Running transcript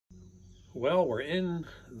Well, we're in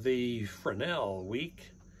the Fresnel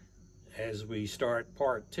week as we start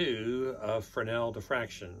part 2 of Fresnel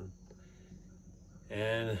diffraction.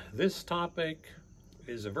 And this topic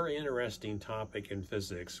is a very interesting topic in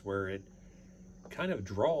physics where it kind of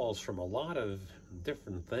draws from a lot of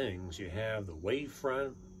different things. You have the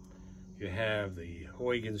wavefront, you have the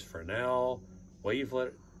Huygens-Fresnel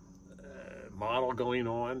wavelet model going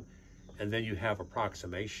on, and then you have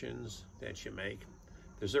approximations that you make.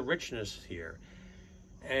 There's a richness here.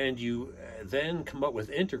 And you then come up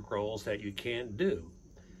with integrals that you can't do.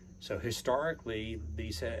 So historically,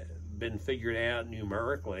 these have been figured out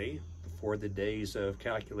numerically before the days of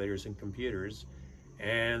calculators and computers,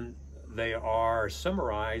 and they are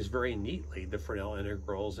summarized very neatly, the Fresnel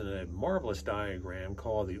integrals, in a marvelous diagram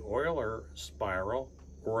called the Euler spiral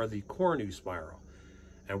or the Cornu spiral.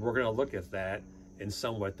 And we're going to look at that in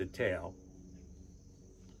somewhat detail.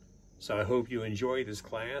 So I hope you enjoy this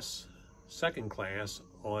class, second class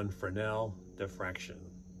on Fresnel diffraction.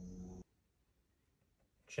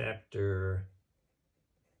 Chapter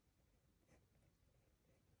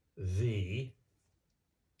V.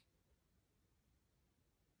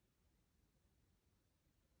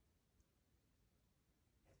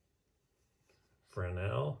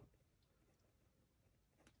 Fresnel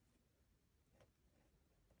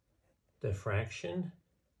diffraction,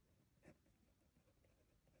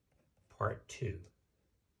 part 2.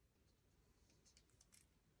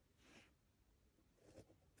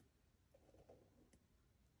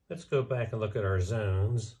 Let's go back and look at our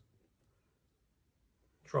zones.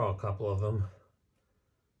 Draw a couple of them,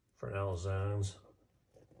 Fresnel zones.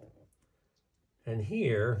 And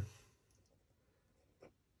here,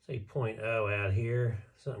 say point O out here,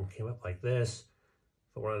 something came up like this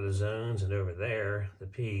for one of the zones, and over there, the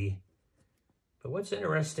P. But what's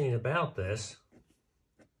interesting about this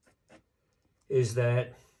is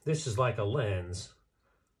that this is like a lens,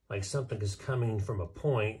 like something is coming from a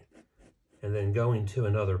point and then going to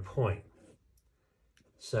another point.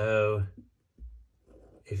 So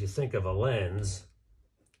if you think of a lens,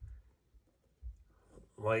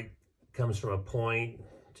 light comes from a point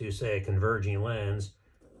to, say, a converging lens,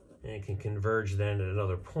 and it can converge then at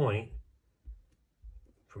another point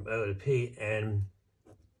from O to P, and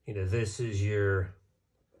this is your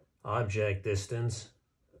object distance,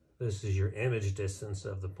 this is your image distance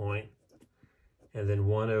of the point, and then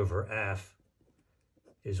 1 over F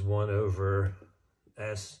is 1 over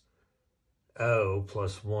SO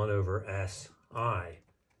plus 1 over SI.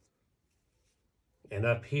 And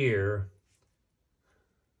up here,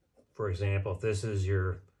 for example, if this is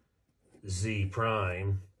your Z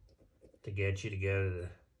prime, to get you to go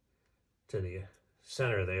to the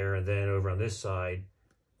center there, and then over on this side,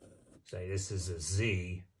 say this is a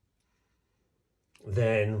Z,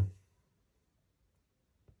 then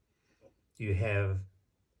you have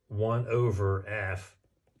 1 over F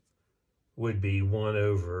would be 1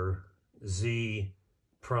 over Z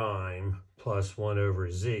prime plus 1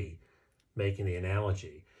 over Z, making the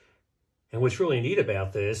analogy. And what's really neat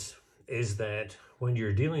about this is that when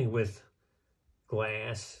you're dealing with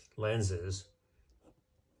glass lenses,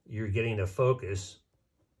 you're getting a focus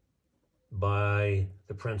by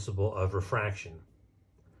the principle of refraction.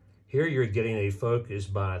 Here you're getting a focus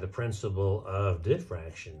by the principle of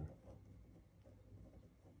diffraction.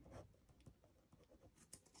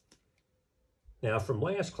 Now, from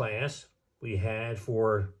last class, we had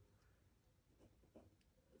for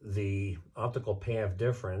the optical path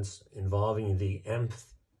difference involving the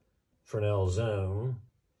mth Fresnel zone,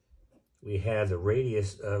 we had the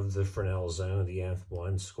radius of the Fresnel zone, the nth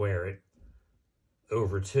one, square it,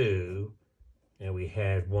 over 2, and we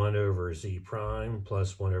had 1 over Z prime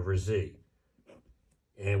plus 1 over Z.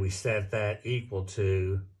 And we set that equal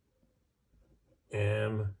to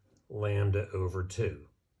m lambda over 2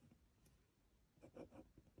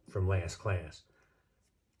 from last class.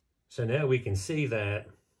 So now we can see that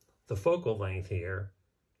the focal length here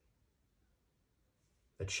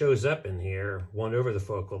that shows up in here, 1 over the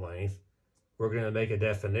focal length, we're going to make a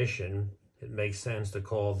definition. It makes sense to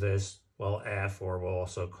call this, well, F, or we'll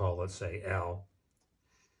also call it, say, L.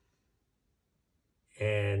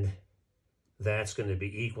 And that's going to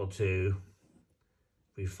be equal to,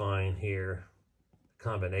 we find here, the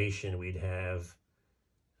combination we'd have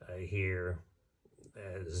here,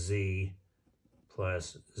 Z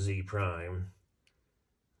plus Z prime.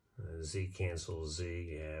 Z cancels Z,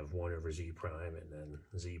 you have 1 over Z prime, and then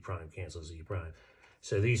Z prime cancels Z prime.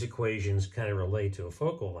 So these equations kind of relate to a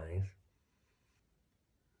focal length.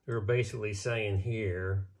 We're basically saying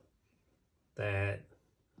here that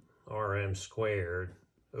Rm squared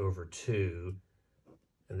over 2,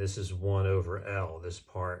 and this is 1 over L, this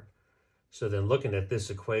part. So then looking at this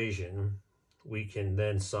equation, we can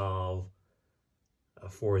then solve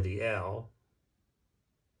for the L,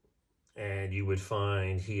 and you would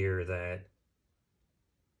find here that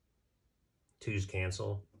 2's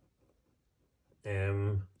cancel,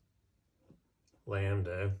 m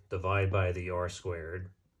lambda divided by the r squared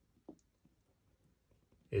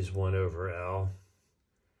is 1 over L,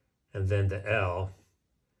 and then the L,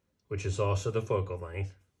 which is also the focal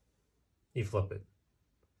length, you flip it.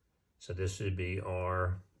 So this would be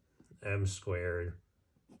r m squared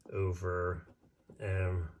over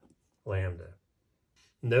m lambda.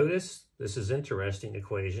 Notice this is interesting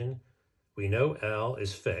equation. We know L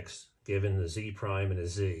is fixed given the z prime and a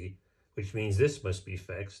z, which means this must be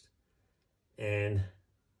fixed. And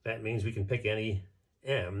that means we can pick any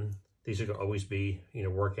m. These are going to always be,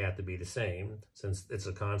 work out to be the same since it's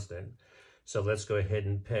a constant. So let's go ahead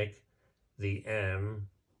and pick the m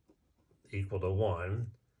equal to 1.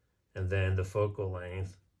 And then the focal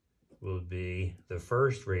length will be the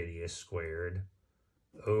first radius squared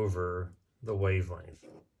over the wavelength.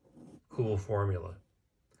 Cool formula.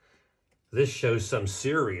 This shows some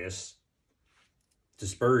serious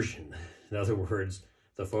dispersion. In other words,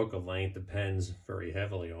 the focal length depends very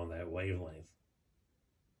heavily on that wavelength.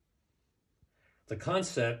 The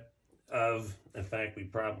concept of, in fact, we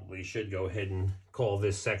probably should go ahead and call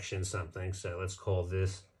this section something. So let's call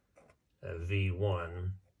this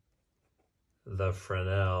V1, the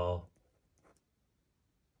Fresnel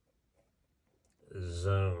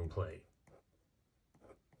zone plate.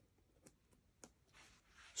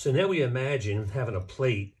 So now we imagine having a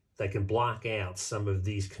plate that can block out some of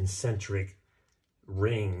these concentric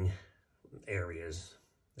ring areas,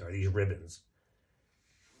 or these ribbons.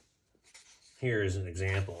 Here is an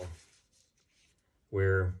example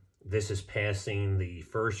where this is passing the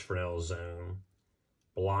first Fresnel zone,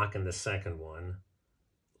 blocking the second one,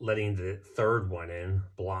 letting the third one in,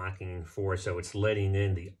 blocking four, so it's letting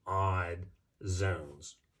in the odd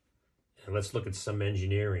zones. And let's look at some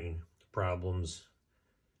engineering problems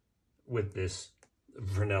with this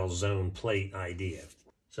Fresnel zone plate idea.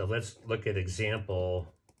 So let's look at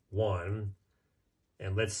example 1,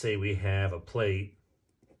 and let's say we have a plate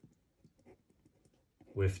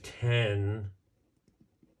with 10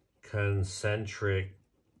 concentric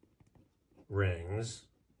rings,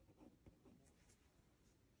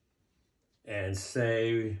 and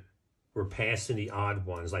say we're passing the odd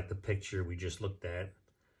ones like the picture we just looked at.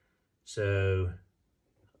 So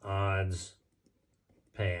odds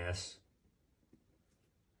pass,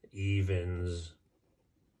 evens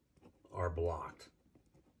are blocked.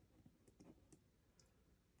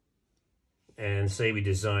 And say we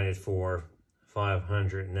design it for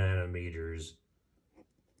 500 nanometers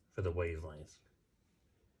for the wavelength.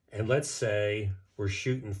 And let's say we're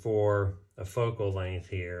shooting for a focal length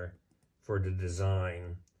here for the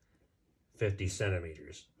design 50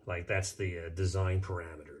 centimeters. Like that's the design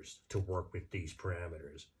parameters to work with these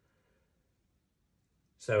parameters.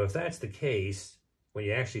 So if that's the case, when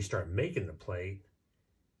you actually start making the plate,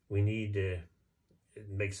 we need to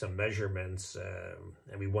make some measurements,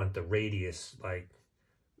 and we want the radius. Like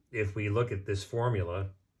if we look at this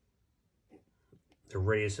formula, the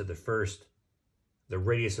radius of the first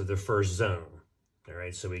zone. All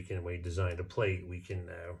right, so when we design a plate, we can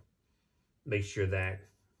make sure that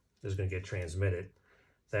is going to get transmitted.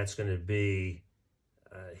 That's going to be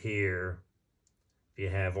here. If you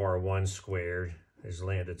have R1 squared is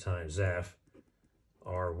lambda times F,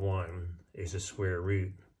 R1 is the square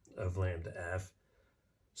root of lambda F.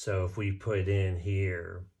 So if we put in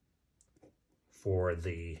here for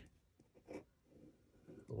the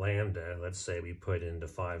lambda, let's say we put into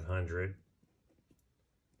 500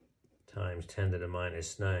 times 10 to the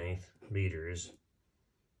minus 9th meters,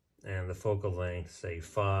 and the focal length, say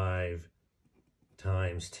 5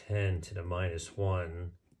 times 10 to the minus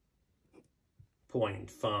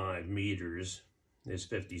 1.5 meters is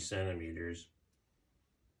 50 centimeters.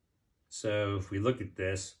 So if we look at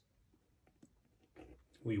this,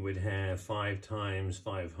 we would have 5 times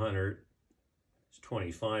 500 is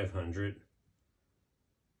 2,500.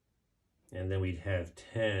 And then we'd have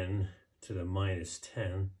 10 to the minus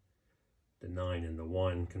 10, the 9 and the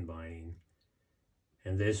 1 combining.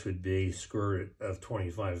 And this would be square root of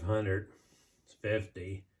 2,500, it's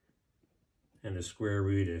 50. And the square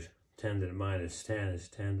root of 10 to the minus 10 is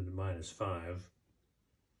 10 to the minus 5.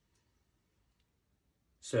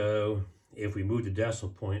 So if we move the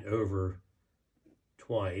decimal point over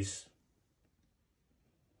twice,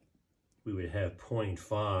 we would have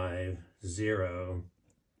 0.50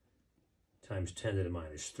 times 10 to the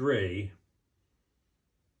minus 3,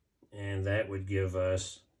 and that would give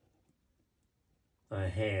us a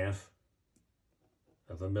half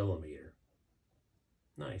of a millimeter.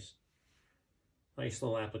 Nice. Nice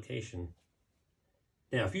little application.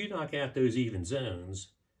 Now, if you knock out those even zones,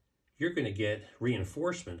 you're going to get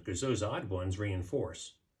reinforcement because those odd ones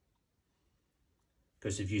reinforce.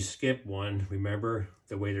 Because if you skip one, remember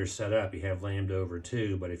the way they're set up, you have lambda over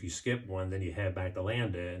 2, but if you skip one, then you have back to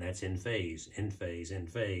lambda, and that's in phase, in phase, in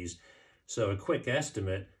phase. So a quick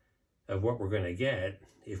estimate of what we're going to get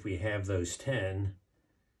if we have those 10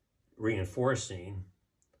 reinforcing,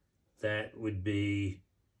 that would be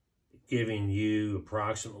giving you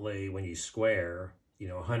approximately, when you square,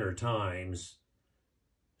 100 times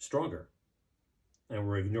stronger. And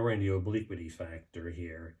we're ignoring the obliquity factor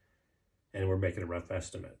here, and we're making a rough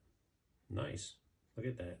estimate. Nice. Look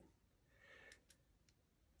at that.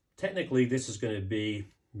 Technically, this is going to be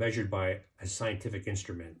measured by a scientific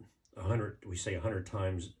instrument. 100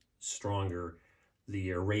 times stronger,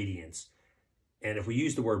 the radiance. And if we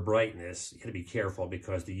use the word brightness, you got to be careful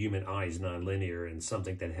because the human eye is nonlinear, and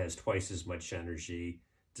something that has twice as much energy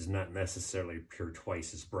does not necessarily appear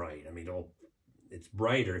twice as bright. I mean, it's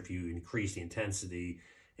brighter if you increase the intensity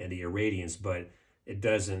and the irradiance, but it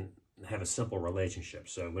doesn't have a simple relationship.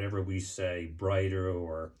 So whenever we say brighter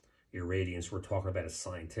or irradiance, we're talking about a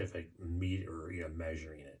scientific meter,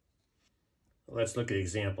 measuring it. Let's look at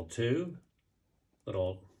example 2.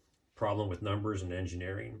 Little problem with numbers and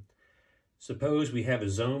engineering. Suppose we have a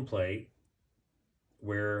zone plate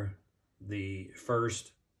where the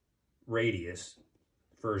first radius,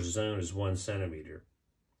 first zone is 1 centimeter.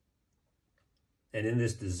 And in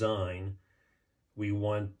this design, we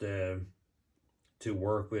want to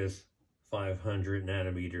work with 500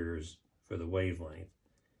 nanometers for the wavelength.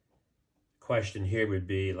 Question here would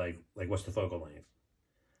be like what's the focal length?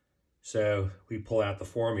 So we pull out the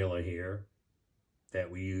formula here that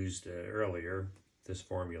we used earlier, this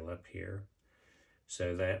formula up here.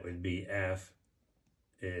 So that would be F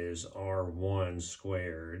is R1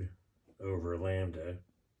 squared over lambda.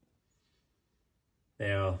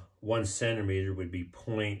 Now, 1 centimeter would be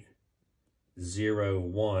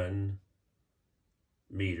 0.01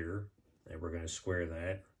 meter, and we're going to square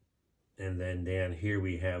that. And then down here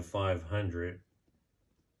we have 500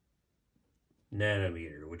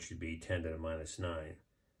 nanometer, which would be 10 to the minus 9.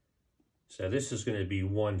 So this is going to be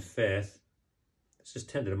 1/5. This is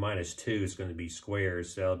 10 to the minus 2. It's going to be squared,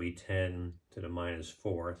 so that'll be 10 to the minus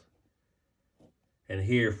 4th. And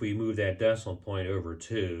here, if we move that decimal point over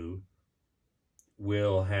 2,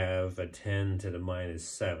 we'll have a 10 to the minus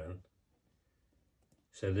 7th.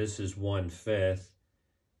 So this is 1/5.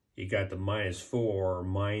 You got the minus 4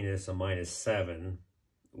 minus a minus 7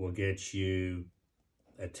 will get you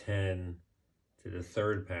a 10 to the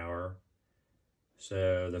 3rd power.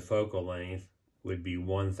 So the focal length would be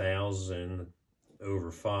 1,000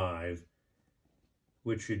 over 5,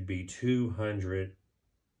 which would be 200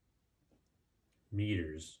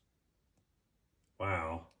 meters.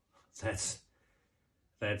 Wow, that's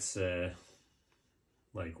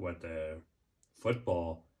like what the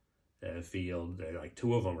football field, like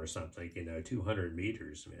 2 of them or something, 200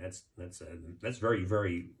 meters. I mean, that's very,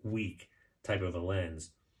 very weak type of a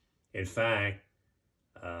lens. In fact,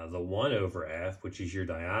 the 1 over f, which is your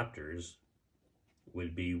diopters,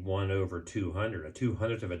 would be 1 over 200, a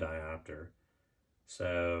 200th of a diopter.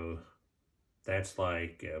 So that's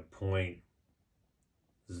like a 20th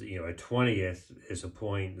is a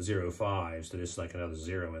 0.05, so there's like another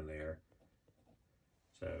 0 in there.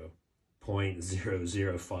 So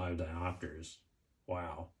 0.005 diopters.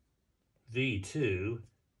 Wow. V2,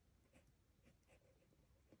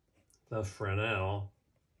 the Fresnel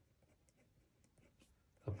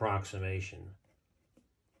approximation.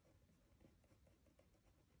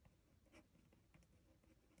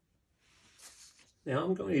 Now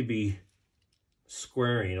I'm going to be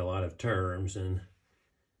squaring a lot of terms, and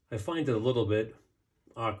I find it a little bit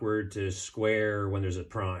awkward to square when there's a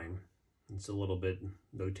prime. It's a little bit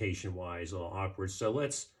notation-wise a little awkward. So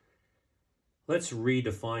let's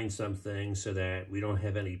redefine something so that we don't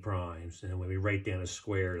have any primes. And when we write down a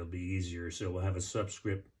square, it'll be easier. So we'll have a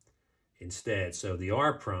subscript instead. So the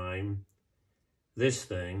R prime, this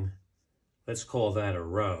thing, let's call that a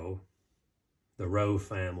row, the row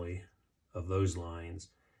family of those lines.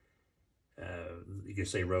 You could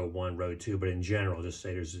say row 1, row 2, but in general, just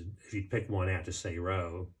say if you pick one out, just say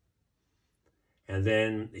row. And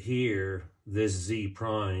then here, this Z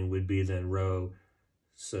prime would be then row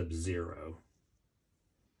sub 0.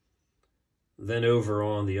 Then over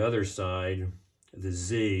on the other side, the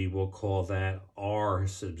Z, we'll call that R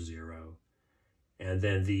sub 0. And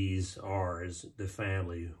then these R's, the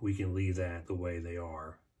family, we can leave that the way they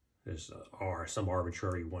are. There's R, some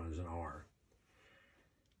arbitrary one is an R.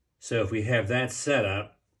 So if we have that set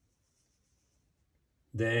up,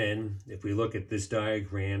 then if we look at this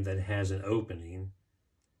diagram that has an opening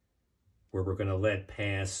where we're going to let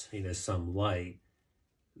pass, some light,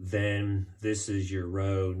 then this is your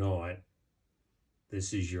rho naught,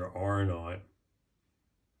 this is your R naught,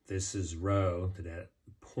 this is rho to that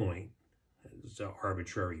point. It's an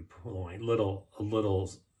arbitrary point, a little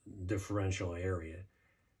differential area,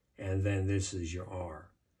 and then this is your R.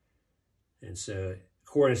 And so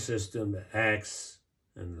coordinate system, the X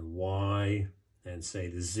and the Y, and say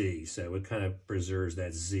the Z. So it kind of preserves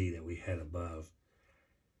that Z that we had above.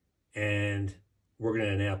 And we're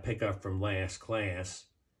going to now pick up from last class.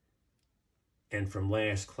 And from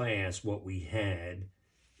last class, what we had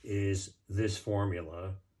is this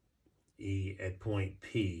formula, E at point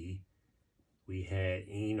P. We had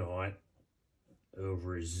E naught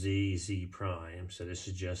over Z prime. So this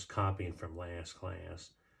is just copying from last class.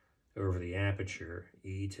 Over the aperture,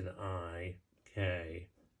 E to the I, K,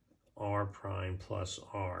 R prime plus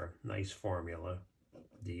R. Nice formula,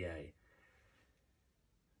 dA.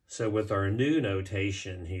 So with our new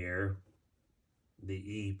notation here,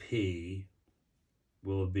 the EP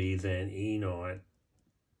will be then E naught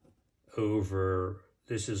over,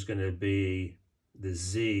 this is going to be the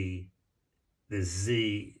Z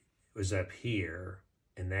was up here,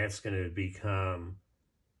 and that's going to become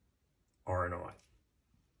R naught.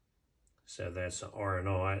 So that's R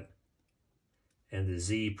naught, and the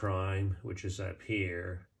Z prime, which is up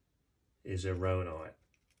here, is a rho naught.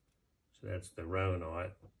 So that's the rho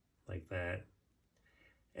naught, like that.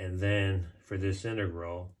 And then for this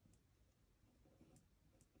integral,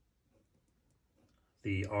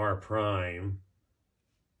 the R prime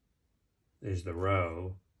is the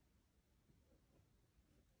rho,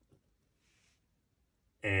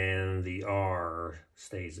 and the R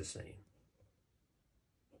stays the same.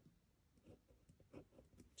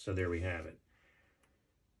 So there we have it.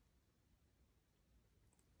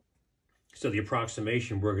 So the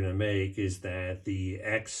approximation we're going to make is that the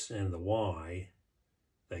X and the Y,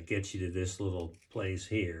 that gets you to this little place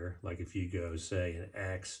here, like if you go, say, an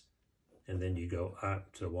X, and then you go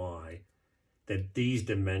up to Y, that these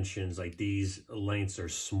dimensions, like these lengths, are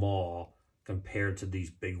small compared to these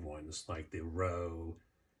big ones, like the rho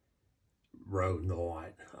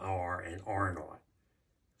naught, R, and R naught.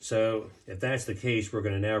 So if that's the case, we're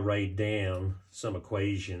going to now write down some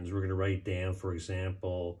equations. We're going to write down, for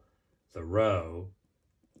example, the rho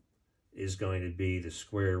is going to be the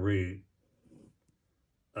square root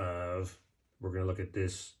of, we're going to look at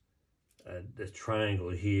this, the triangle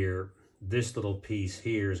here. This little piece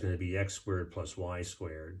here is going to be x squared plus y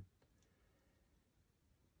squared.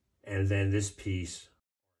 And then this piece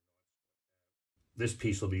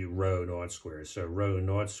will be rho naught squared. So rho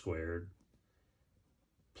naught squared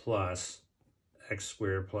plus x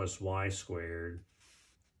squared plus y squared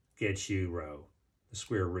gets you rho, the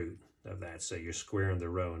square root of that. So you're squaring the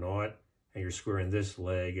rho naught, and you're squaring this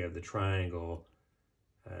leg of the triangle.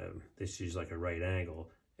 This is like a right angle,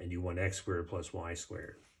 and you want x squared plus y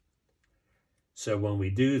squared. So when we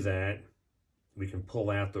do that, we can pull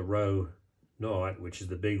out the rho naught, which is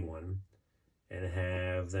the big one, and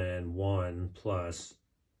have then 1 plus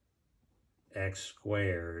x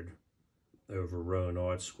squared over rho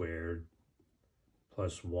naught squared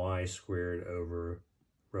plus y squared over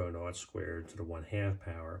rho naught squared to the 1/2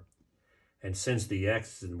 power. And since the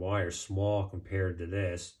x and y are small compared to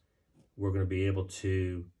this, we're going to be able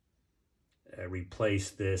to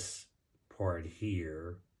replace this part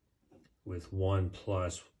here with 1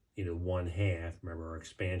 plus, 1/2, remember our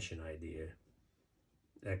expansion idea,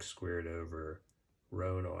 x squared over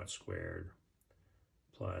rho naught squared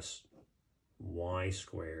plus y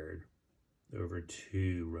squared over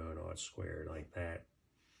 2 rho naught squared, like that.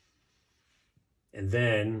 And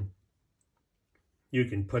then you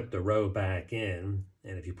can put the rho back in,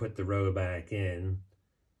 and if you put the rho back in,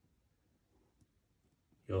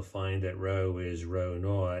 you'll find that rho is rho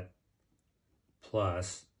naught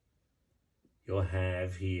plus, you'll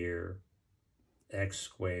have here x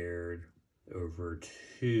squared over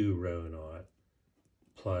 2 rho naught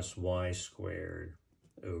plus y squared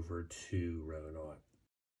over 2 rho naught.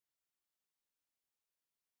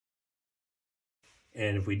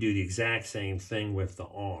 And if we do the exact same thing with the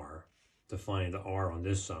R, to find the R on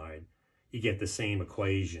this side, you get the same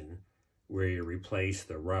equation where you replace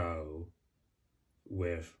the rho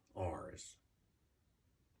with R's.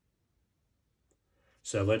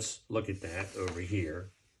 So let's look at that over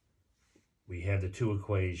here. We have the two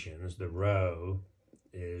equations. The rho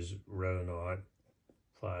is rho naught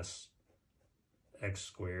plus x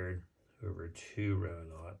squared over 2 rho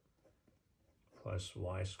naught plus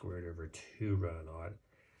y squared over 2 rho naught.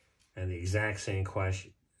 And the exact same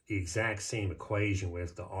equation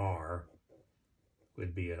with the r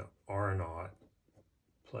would be an r naught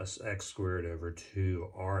plus x squared over 2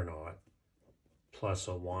 r naught plus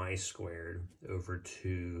a y squared over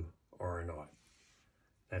 2 r naught.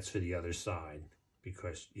 That's for the other side,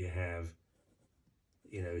 because you have,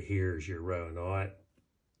 you know, here's your rho naught,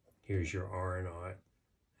 here's your r naught,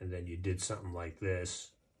 and then you did something like this,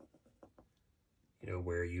 you know,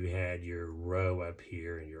 where you had your rho up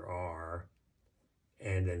here and your r,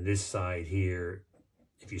 and then this side here,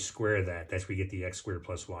 if you square that, that's where you get the x squared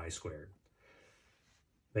plus y squared.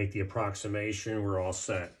 Make the approximation, we're all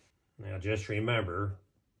set. Now just remember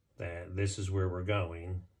that this is where we're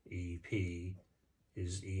going. EP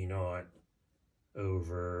is E naught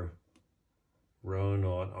over rho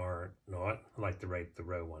naught R naught. I like to write the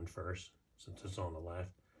rho one first since it's on the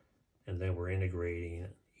left. And then we're integrating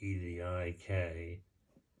e to the I k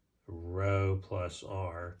rho plus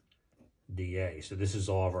r dA. So this is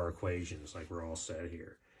all of our equations, like we're all set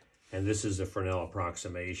here. And this is a Fresnel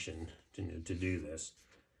approximation to do this.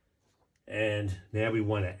 And now we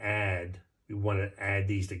want to add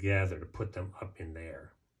these together to put them up in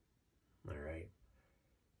there. All right.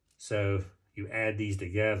 So you add these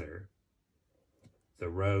together, the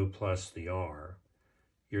rho plus the r,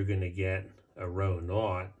 you're going to get a rho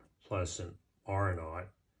naught plus an r naught,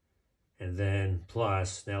 and then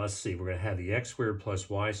plus, now let's see, we're going to have the x squared plus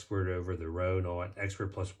y squared over the rho naught, x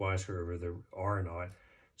squared plus y squared over the r naught.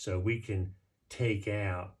 So we can take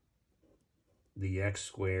out the x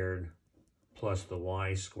squared plus the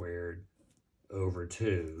y squared over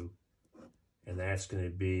 2, and that's going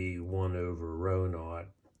to be 1 over rho naught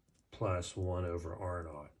plus 1 over r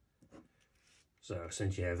naught. So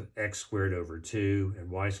since you have x squared over 2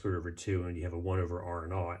 and y squared over 2, and you have a 1 over r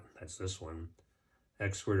naught, that's this one,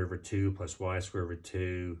 x squared over 2 plus y squared over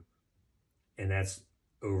 2, and that's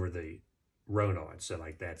over the rho naught. So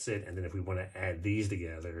like that's it. And then if we want to add these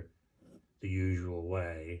together the usual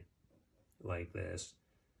way, like this,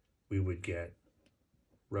 we would get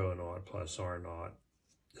rho naught plus r naught,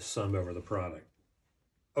 the sum over the product.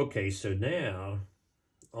 Okay, so now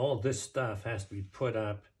all this stuff has to be put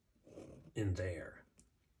up in there.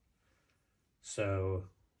 So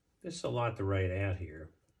this is a lot to write out here.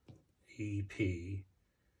 EP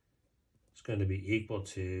is going to be equal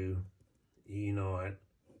to E naught,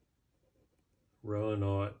 rho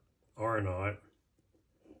naught, r naught,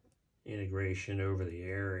 integration over the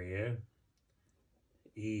area,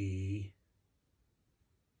 E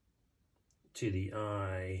to the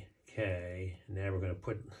I, K. Now we're going to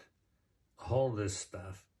put all this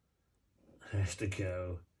stuff has to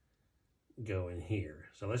go in here.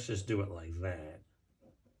 So let's just do it like that,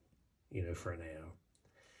 you know, for now.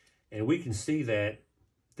 And we can see that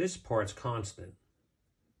this part's constant.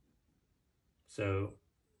 So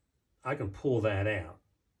I can pull that out.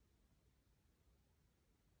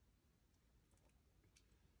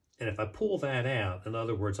 And if I pull that out, in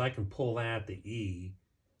other words, I can pull out the E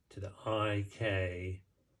to the I, K,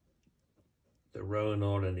 the rho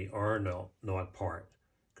naught and the r naught part.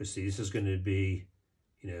 Because see, this is going to be,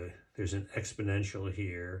 you know, there's an exponential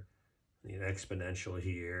here, an exponential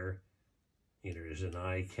here, you know, there's an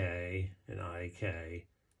IK,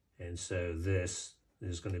 and so this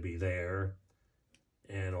is going to be there,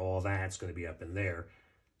 and all that's going to be up in there.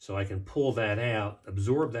 So I can pull that out,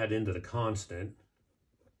 absorb that into the constant,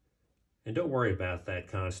 and don't worry about that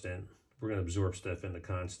constant. We're going to absorb stuff into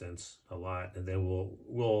constants a lot, and then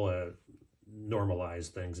we'll normalize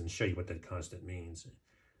things and show you what that constant means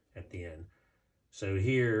at the end. So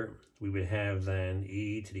here we would have then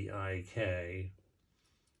E to the IK.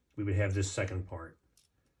 We would have this second part.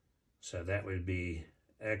 So that would be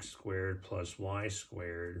x squared plus y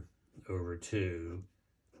squared over 2.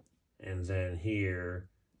 And then here,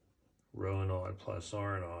 rho naught plus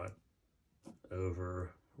r naught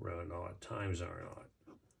over rho naught times r naught.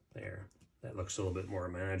 There. That looks a little bit more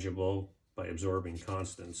manageable by absorbing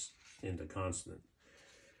constants into constant.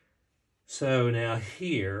 So now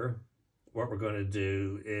here, what we're going to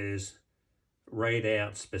do is write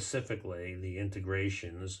out specifically the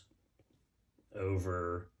integrations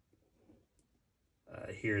over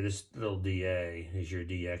here. This little dA is your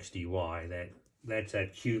dx dy. That's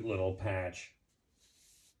that cute little patch.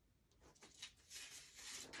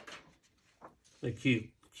 The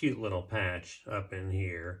cute little patch up in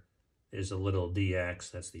here is a little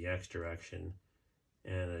dx, that's the x direction,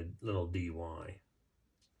 and a little dy.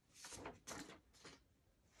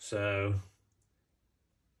 So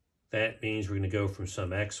that means we're going to go from some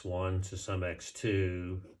x1 to some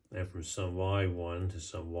x2, and from some y1 to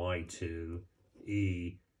some y2,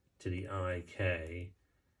 e to the ik,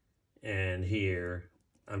 and here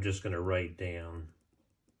I'm just going to write down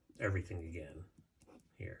everything again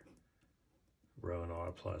here. Rho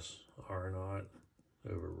naught plus R naught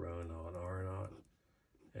over rho naught R naught,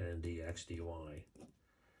 and then dx dy.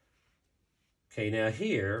 Okay, now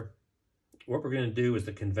here, what we're going to do is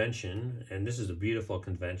the convention, and this is a beautiful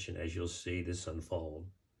convention as you'll see this unfold,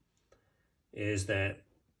 is that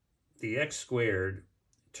the x squared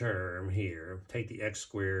term here, take the x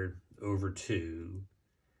squared over 2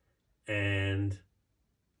 and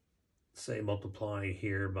say multiply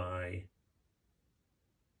here by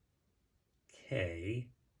k,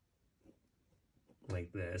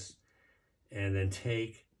 like this, and then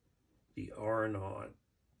take the R naught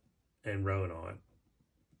and rho naught.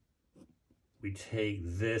 We take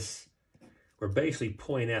this, we're basically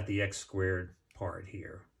pointing out the x squared part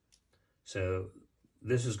here. So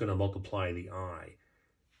this is going to multiply the I.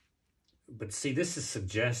 But see, this is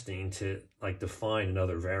suggesting to like define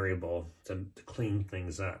another variable to clean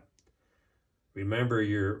things up. Remember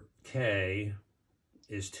your k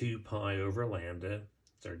is 2 pi over lambda.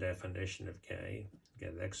 It's our definition of k. You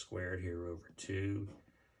got x squared here over 2.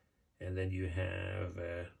 And then you have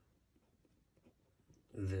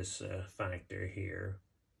this factor here.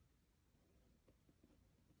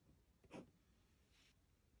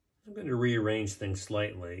 I'm going to rearrange things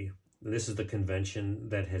slightly. This is the convention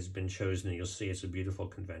that has been chosen, and you'll see it's a beautiful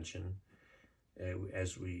convention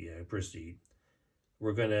as we proceed.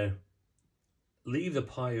 We're going to leave the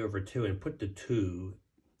pi over 2 and put the 2,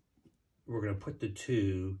 we're going to put the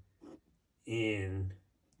 2 in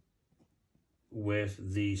with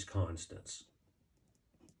these constants.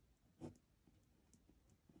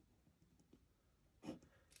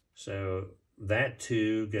 So that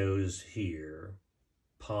 2 goes here,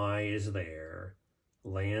 pi is there,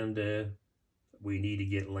 lambda, we need to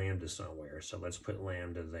get lambda somewhere, so let's put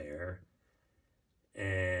lambda there,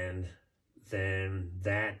 and then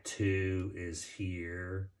that 2 is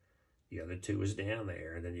here, the other 2 is down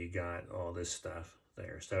there, and then you got all this stuff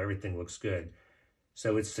there, so everything looks good.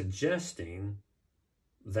 So it's suggesting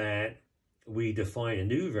that we define a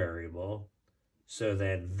new variable so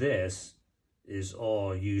that this is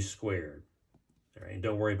all u squared. All right, and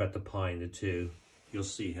don't worry about the pi and the 2. You'll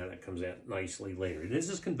see how that comes out nicely later. This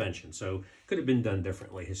is convention, so could have been done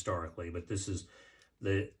differently historically, but this is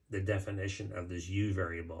the definition of this u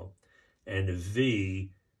variable. And the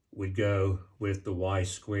v would go with the y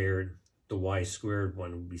squared. The y squared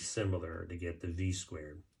one would be similar to get the v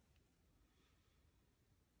squared.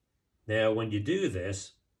 Now, when you do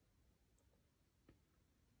this,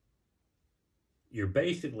 you're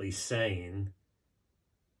basically saying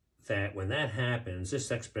that when that happens, this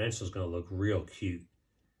exponential is going to look real cute.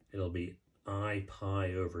 It'll be I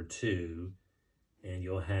pi over 2, and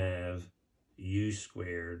you'll have u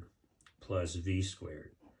squared plus v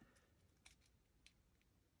squared.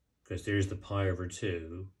 Because there's the pi over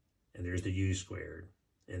 2, and there's the u squared,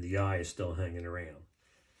 and the I is still hanging around.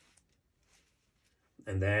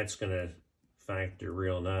 And that's going to factor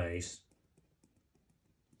real nice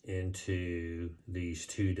into these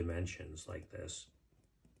 2 dimensions like this.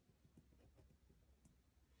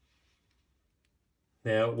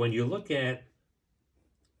 Now, when you look at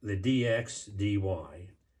the dx dy,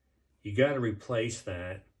 you got to replace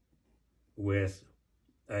that with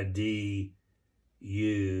a du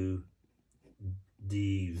dv,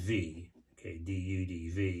 okay, du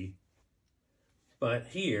dv. But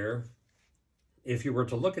here, if you were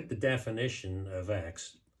to look at the definition of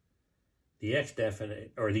x, the x definition,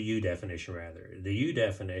 or the u definition rather, the u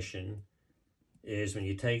definition is when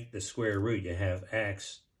you take the square root, you have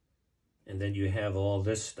x, and then you have all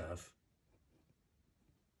this stuff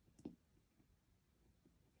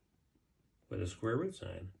with a square root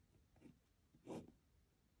sign.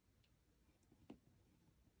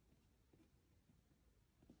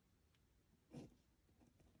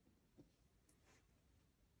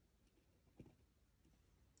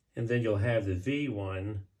 And then you'll have the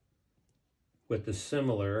v1 with the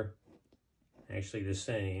similar, actually the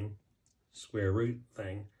same, square root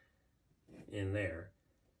thing in there.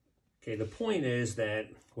 Okay, the point is that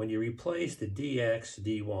when you replace the dx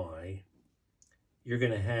dy, you're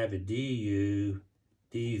going to have a du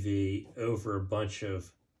dv over a bunch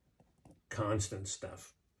of constant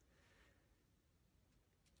stuff.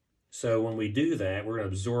 So when we do that, we're going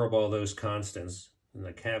to absorb all those constants in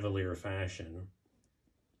a cavalier fashion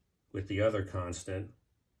with the other constant.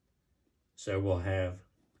 So we'll have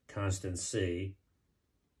constant c.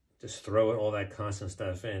 Just throw all that constant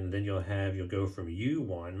stuff in, and then you'll go from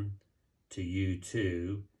u1 to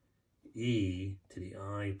u2, e to the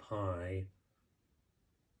I pi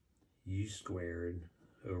u squared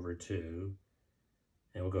over 2,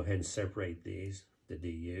 and we'll go ahead and separate these. the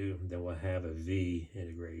du. Then we'll have a v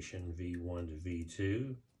integration, v1 to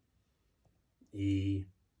v2, e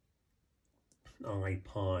I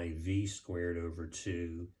pi v squared over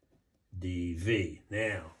 2 dv.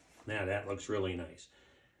 Now that looks really nice.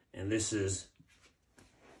 And this is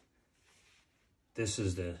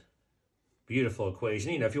the beautiful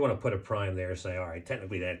equation. You know, if you want to put a prime there, say, all right,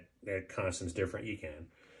 technically that constant's different, you can.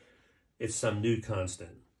 It's some new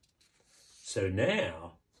constant. So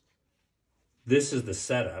now, this is the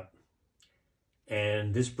setup,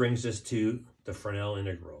 and this brings us to the Fresnel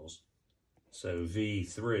integrals. So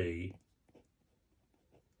V3,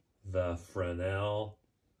 the Fresnel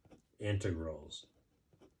integrals.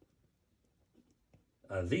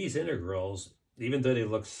 These integrals, even though they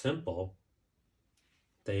look simple,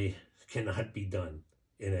 they cannot be done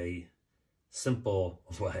in a simple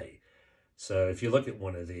way. So if you look at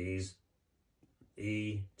one of these,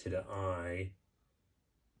 e to the I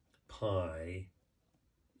pi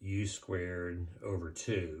u squared over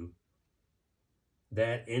 2,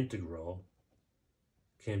 that integral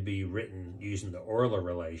can be written using the Euler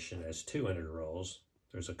relation as two integrals.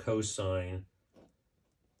 There's a cosine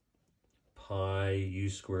pi u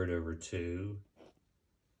squared over 2,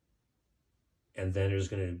 and then there's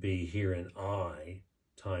going to be here an I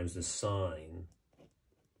times the sine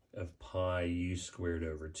of pi u squared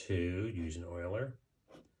over 2 using Euler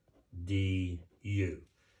du.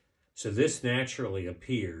 So this naturally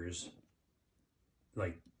appears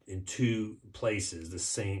like in two places, the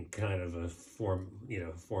same kind of a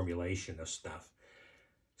formulation of stuff.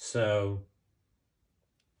 So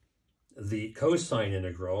the cosine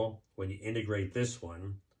integral, when you integrate this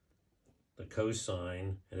one, the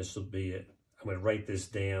cosine, and this will be it. I'm going to write this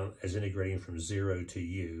down as integrating from 0 to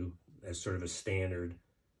u as sort of a standard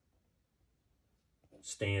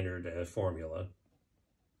formula.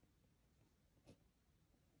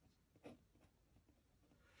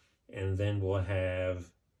 And then we'll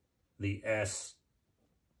have the S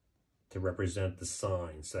to represent the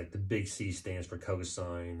sine. So like the big C stands for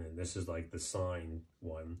cosine, and this is like the sine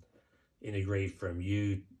one. Integrate from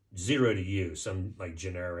 0 to u, some like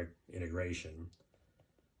generic integration.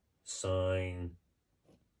 Sine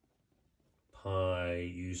pi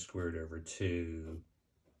u squared over 2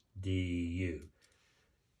 du.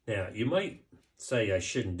 Now, you might say I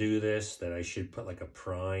shouldn't do this, that I should put like a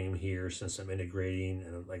prime here since I'm integrating,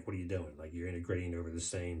 and I'm like, what are you doing? Like, you're integrating over the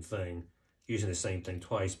same thing, using the same thing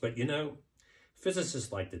twice. But you know,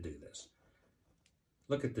 physicists like to do this.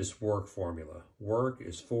 Look at this work formula. Work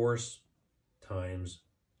is force times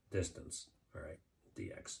distance, all right,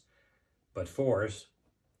 dx. But force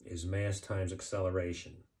is mass times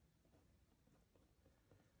acceleration.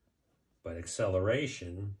 But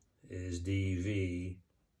acceleration is dv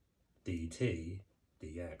dt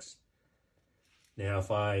dx. Now, if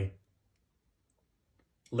I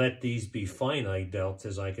let these be finite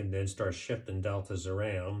deltas, I can then start shifting deltas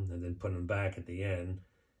around and then put them back at the end.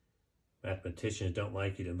 Mathematicians don't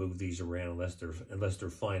like you to move these around unless they're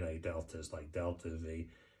finite deltas, like delta v.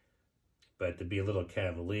 But to be a little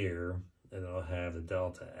cavalier, and I'll have the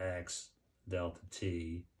delta x, delta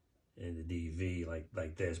t, and the dv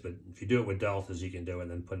like this. But if you do it with deltas, you can do it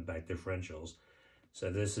and then put back differentials. So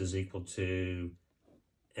this is equal to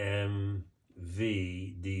mv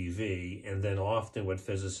dv, and then often what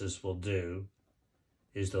physicists will do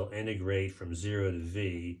is they'll integrate from 0 to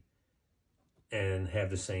v and have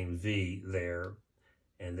the same v there,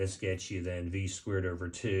 and this gets you then v squared over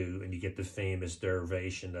 2, and you get the famous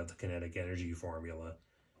derivation of the kinetic energy formula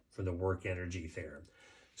for the work energy theorem.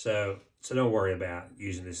 So don't worry about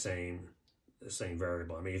using the same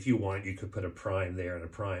variable. I mean, if you want, you could put a prime there and a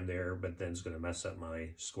prime there, but then it's going to mess up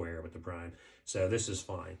my square with the prime. So this is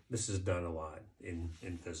fine. This is done a lot in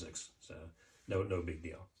physics, so no big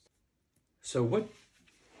deal. So what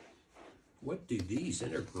do these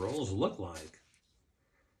integrals look like?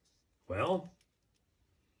 Well,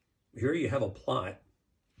 here you have a plot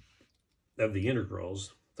of the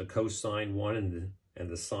integrals, the cosine one and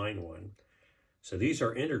the sine one. So these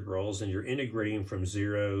are integrals, and you're integrating from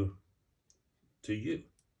 0 to u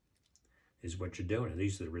is what you're doing, and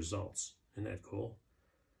these are the results. Isn't that cool?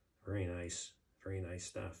 Very nice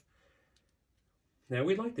stuff. Now,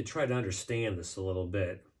 we'd like to try to understand this a little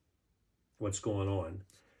bit, what's going on.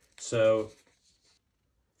 So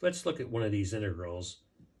let's look at one of these integrals,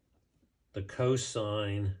 the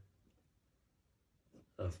cosine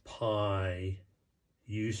of pi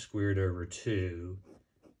u squared over 2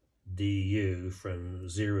 du from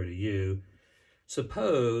 0 to u.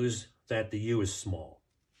 Suppose that the u is small.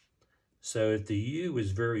 So if the u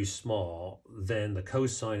is very small, then the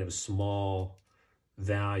cosine of a small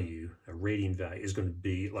value, a rating value, is going to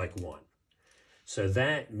be like 1. So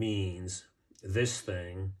that means this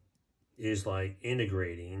thing is like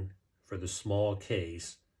integrating for the small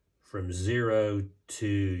case from 0 to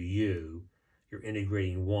u. You're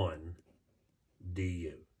integrating 1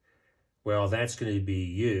 du. Well, that's going to be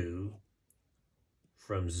u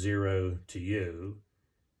from 0 to u,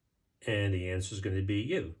 and the answer is going to be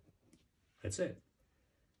u. That's it.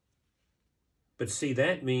 But see,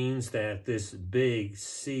 that means that this big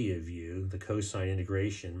C of u, the cosine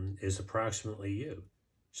integration, is approximately u.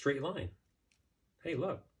 Straight line. Hey,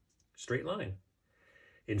 look, straight line.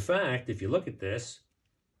 In fact, if you look at this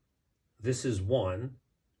is 1,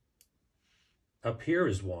 up here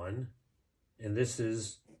is 1, and this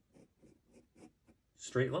is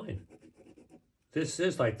straight line. This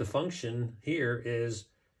is like the function here is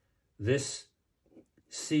this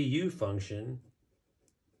cu function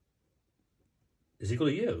is equal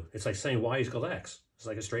to u. It's like saying y is equal to x. It's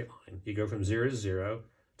like a straight line. You go from 0 to 0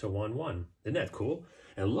 to 1, 1. Isn't that cool?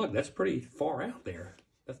 And look, that's pretty far out there.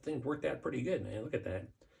 That thing worked out pretty good, man. Look at that.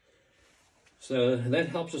 So that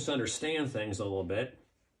helps us understand things a little bit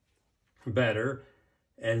better.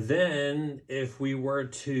 And then if we were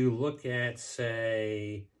to look at,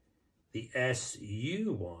 say, the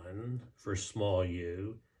SU one for small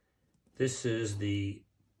u, this is the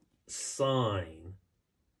sine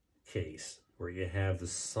case, where you have the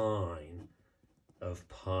sine of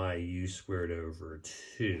pi u squared over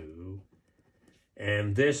 2.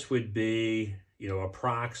 And this would be,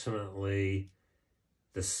 approximately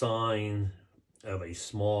the sine of a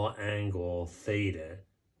small angle theta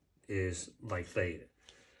is like theta.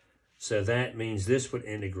 So that means this would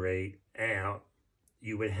integrate out.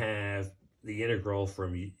 You would have the integral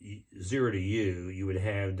from 0 to u. You would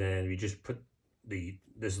have then, you just put this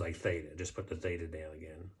is like theta. Just put the theta down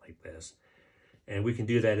again, like this. And we can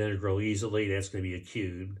do that integral easily. That's going to be a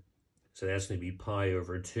cube. So that's going to be pi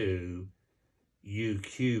over 2 u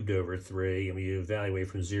cubed over 3. And when you evaluate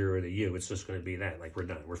from 0 to u, it's just going to be that. Like, we're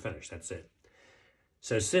done. We're finished. That's it.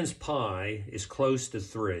 So since pi is close to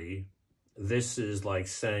 3, this is like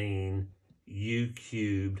saying u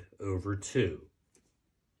cubed over 2.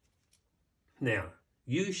 Now,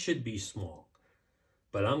 u should be small,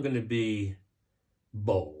 but I'm going to be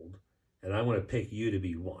bold, and I want to pick u to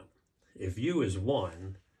be 1. If u is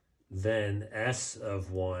 1, then s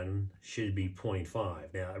of 1 should be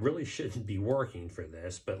 0.5. Now, it really shouldn't be working for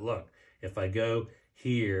this, but look, if I go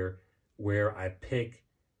here where I pick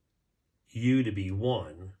u to be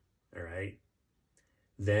 1, all right,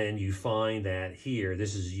 then you find that here,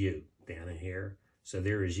 this is u down in here, so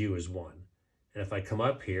there is u as 1. And if I come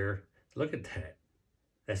up here, look at that.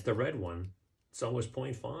 That's the red one. It's almost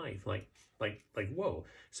 0.5. Like whoa.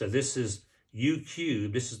 So this is u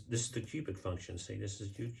cubed. This is the cubic function. See, this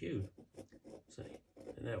is u cubed. See,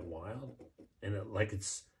 isn't that wild? And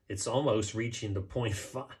it's almost reaching the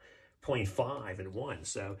 0.5 at 1.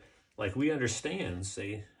 So like we understand,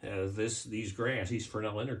 see, these graphs, these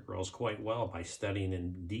Fresnel integrals quite well by studying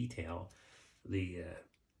in detail the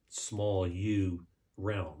small u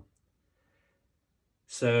realm.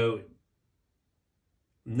 So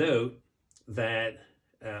note that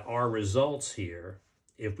our results here,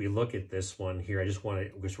 if we look at this one here,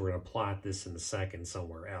 because we're going to plot this in a second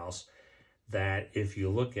somewhere else, that if you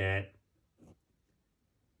look at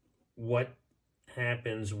what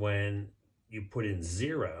happens when you put in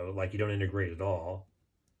 0, like you don't integrate at all,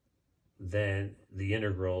 then the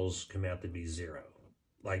integrals come out to be 0.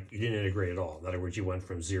 Like you didn't integrate at all. In other words, you went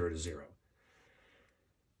from 0 to 0.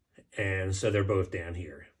 And so they're both down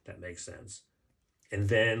here. That makes sense. And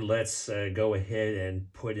then let's go ahead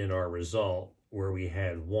and put in our result where we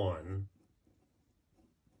had 1.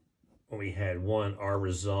 When we had 1, our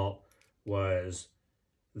result was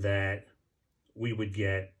that we would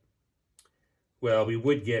get, well, we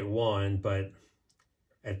would get 1, but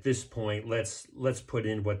at this point, let's put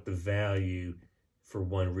in what the value for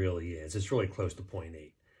 1 really is. It's really close to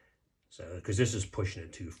 0.8. So, because this is pushing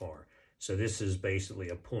it too far. So this is basically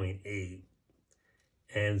a 0.8.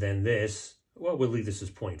 And then this, well, we'll leave this as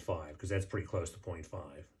 0.5 because that's pretty close to 0.5.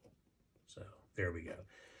 So there we go.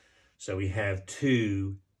 So we have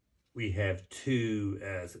two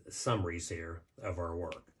summaries here of our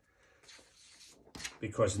work.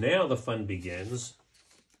 Because now the fun begins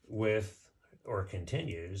with, or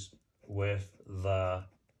continues with, the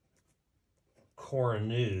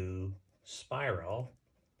Cornu spiral,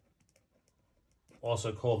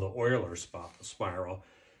 also called the Euler spiral,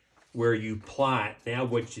 where you plot. Now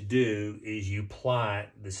what you do is you plot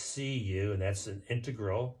the CU, and that's an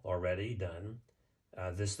integral already done.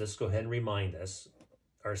 Let's go ahead and remind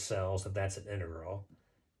ourselves that that's an integral.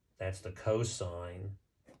 That's the cosine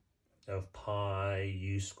of pi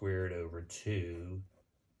u squared over 2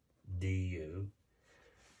 du.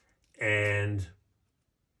 And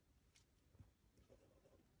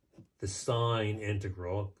the sine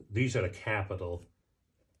integral, these are the capital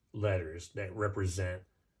letters that represent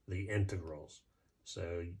the integrals.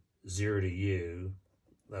 So 0 to u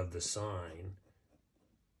of the sine.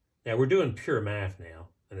 Now we're doing pure math now,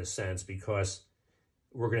 in a sense, because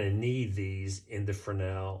we're going to need these in the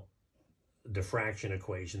Fresnel diffraction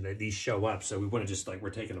equation, that these show up. So we want to just, like, we're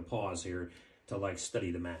taking a pause here to, like,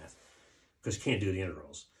 study the math, because you can't do the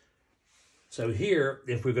integrals. So here,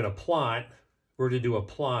 if we're going to plot, we're to do a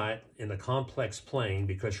plot in the complex plane,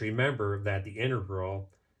 because remember that the integral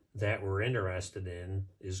that we're interested in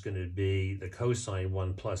is going to be the cosine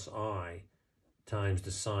 1 plus I times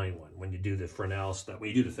the sine 1 when you do the Fresnel stuff, when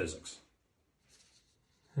you do the physics.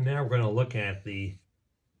 And now we're going to look at the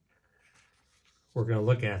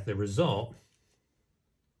result.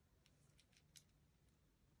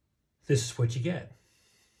 This is what you get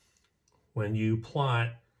when you plot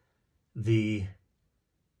the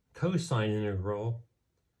cosine integral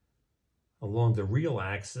along the real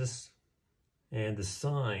axis and the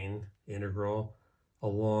sine integral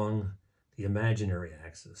along the imaginary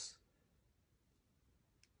axis.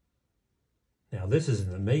 Now, this is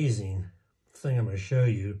an amazing thing I'm going to show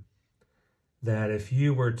you, that if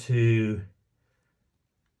you were to,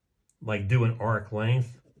 like, do an arc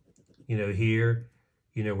length, you know, here,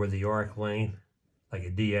 you know, where the arc length, like a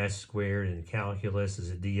ds squared in calculus is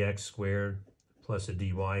a dx squared plus a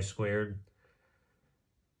dy squared.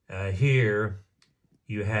 Here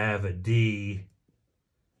you have a dc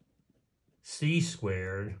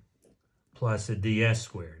squared plus a ds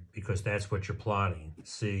squared, because that's what you're plotting,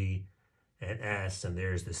 c and s, and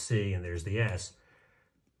there's the c and there's the s.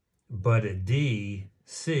 But a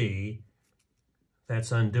dc,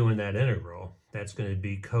 that's undoing that integral. That's going to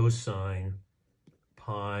be cosine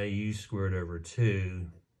pi u squared over 2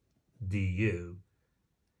 du.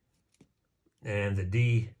 And the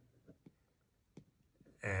ds,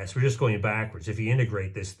 we're just going backwards. If you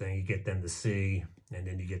integrate this thing, you get then the c, and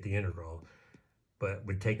then you get the integral. But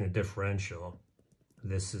we're taking a differential.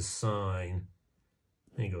 This is sine,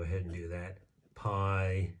 let me go ahead and do that,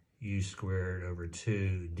 pi u squared over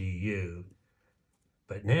 2 du.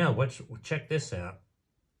 But now, check this out.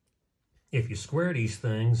 If you square these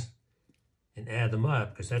things and add them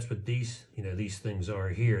up, because that's what these, you know, these things are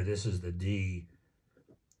here. This is the ds,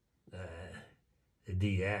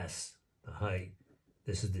 the height.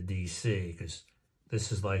 This is the dc, because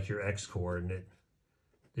this is like your x coordinate.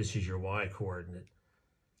 This is your y coordinate.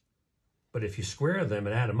 But if you square them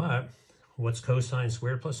and add them up, what's cosine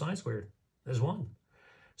squared plus sine squared? There's 1.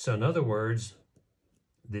 So in other words,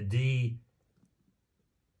 the dc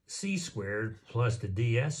squared plus the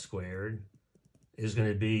ds squared is going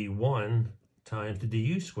to be 1 times the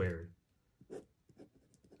du squared.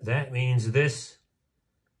 That means this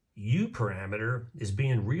u parameter is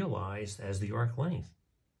being realized as the arc length.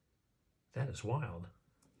 That is wild.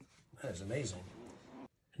 That is amazing.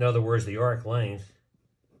 In other words, the arc length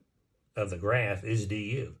of the graph is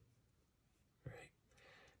du. Right?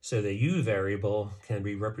 So the u variable can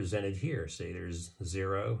be represented here. See, there's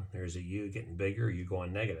 0, there's a u getting bigger, u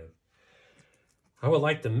going negative. I would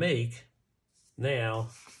like to make now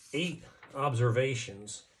 8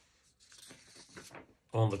 observations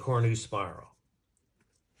on the Cornu spiral.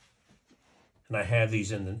 And I have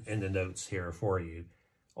these in the notes here for you,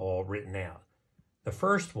 all written out. The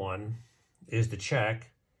first one is to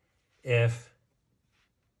check if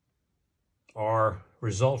our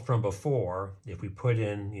result from before, if we put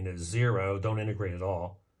in, you know, 0, don't integrate at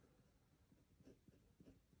all,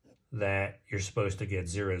 that you're supposed to get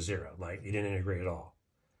 0, 0, like you didn't integrate at all.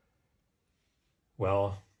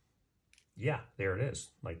 Well, yeah, there it is.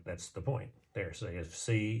 Like, that's the point there. So if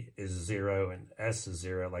c is 0 and s is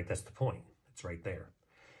 0, like, that's the point. It's right there.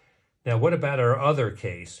 Now, what about our other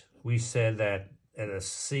case? We said that at a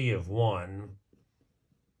c of 1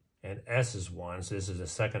 and s is 1, so this is a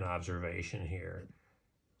second observation here,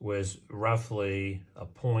 was roughly a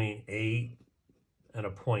 0.8 and a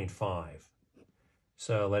 0.5.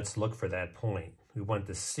 So let's look for that point. We want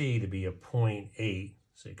the c to be a 0.8.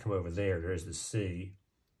 So you come over there, there's the c.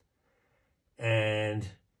 And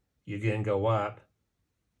you again go up,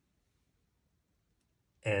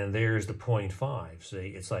 and there's the 0.5.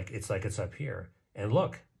 See, it's like it's up here. And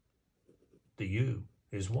look, the u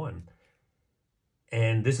is 1.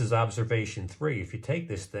 And this is observation 3. If you take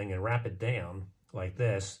this thing and wrap it down like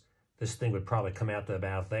this thing would probably come out to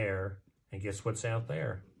about there. And guess what's out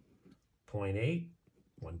there? 0.8,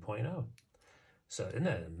 1.0. So isn't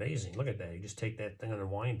that amazing? Look at that. You just take that thing and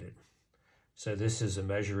unwind it. So this is a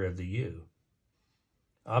measure of the u.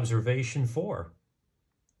 Observation 4.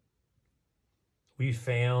 We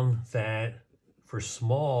found that for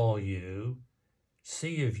small u,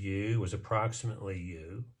 c of u was approximately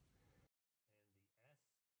u.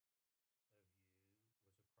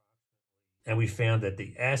 And we found that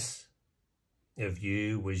the s of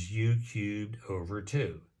u was u cubed over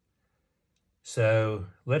 2. So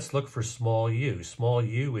let's look for small u. Small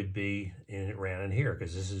u would be around in here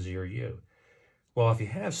because this is your u. Well, if you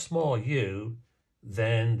have small u,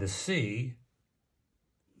 then the c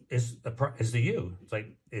is the u. It's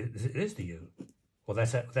like it is the u. Well,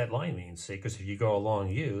 that's what that line means, see, because if you go along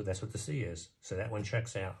u, that's what the c is. So that one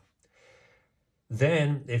checks out.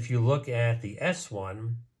 Then if you look at the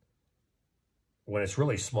S1, when it's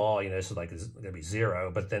really small, you know, this is like it's going to be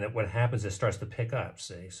 0, but then what happens is it starts to pick up,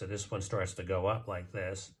 see? So this one starts to go up like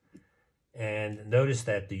this. And notice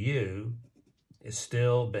that the U is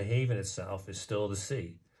still behaving itself, is still the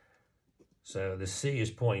C. So the C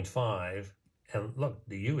is 0.5, and look,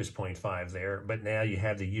 the U is 0.5 there, but now you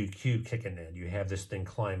have the UQ kicking in. You have this thing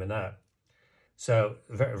climbing up. So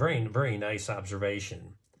very, very nice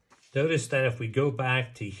observation. Notice that if we go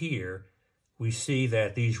back to here, we see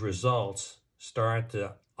that these results start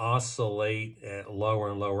to oscillate at lower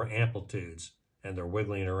and lower amplitudes, and they're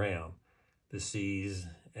wiggling around, the C's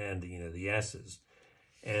and the S's.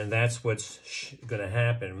 And that's what's going to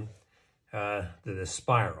happen to the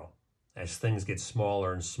spiral. As things get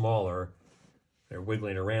smaller and smaller, they're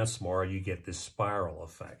wiggling around smaller, you get this spiral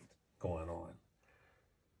effect going on.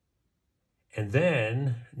 And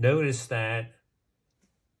then notice that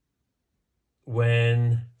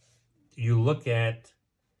when you look at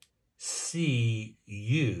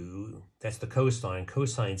CU, that's the cosine.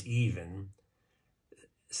 Cosine's even.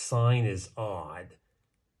 Sine is odd.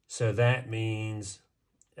 So that means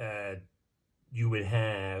you would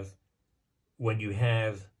have, when you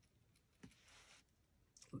have,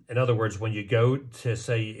 in other words, when you go to,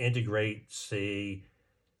 say, you integrate C,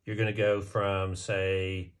 you're going to go from,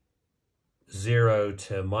 say, 0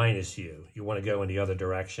 to minus u. You want to go in the other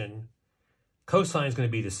direction. Cosine is going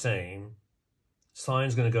to be the same. Sine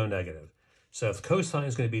is going to go negative. So if cosine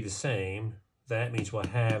is going to be the same, that means we'll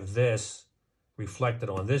have this reflected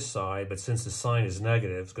on this side, but since the sine is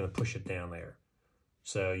negative, it's going to push it down there.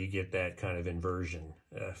 So you get that kind of inversion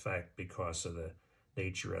effect because of the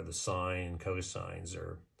nature of the sine and cosines,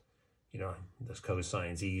 or, you know, this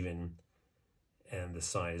cosine's even and the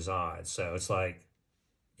sine is odd. So it's like,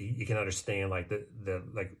 you can understand like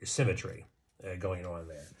the symmetry going on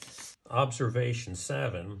there. Observation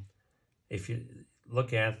 7, if you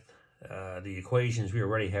look at the equations we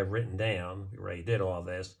already have written down, we already did all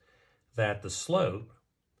this, that the slope,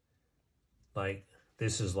 like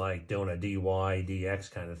this is like doing a dy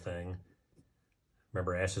dx kind of thing.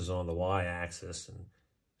 Remember, s is on the y-axis and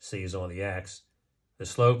c is on the x. The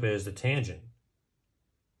slope is the tangent.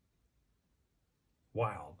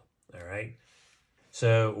 Wild, all right?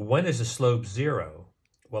 So when is the slope 0?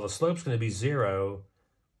 Well, the slope's going to be 0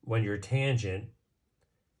 when your tangent,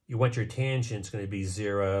 you want your tangent's going to be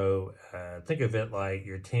 0. Think of it like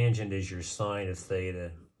your tangent is your sine of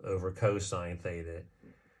theta over cosine theta.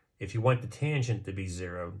 If you want the tangent to be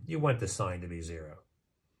 0, you want the sine to be 0.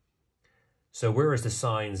 So where is the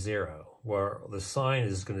sine 0? Well, the sine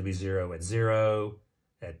is going to be 0 at 0,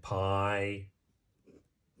 at pi,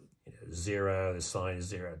 0, the sine is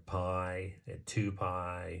 0 at pi, at 2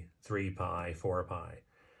 pi, 3 pi, 4 pi.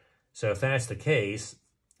 So if that's the case,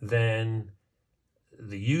 then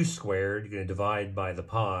the u squared, you're going to divide by the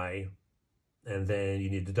pi, and then you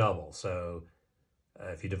need to double. So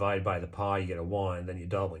if you divide by the pi, you get a 1, then you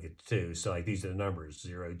double, you get 2. So like these are the numbers,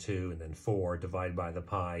 0, 2, and then 4. Divide by the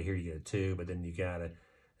pi, here you get a 2, but then you got to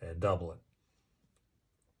double it.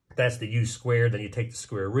 That's the u squared, then you take the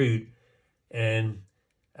square root, and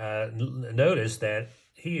notice that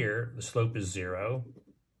here the slope is 0,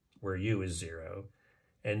 where u is 0.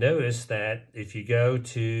 And notice that if you go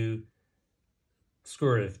to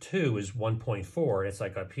square root of 2 is 1.4, it's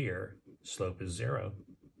like up here, slope is 0.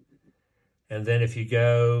 And then if you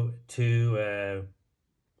go to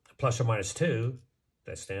plus or minus 2,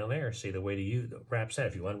 that's down there. See the way the u wraps out.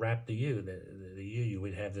 If you unwrap the u, the u, you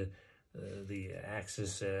would have the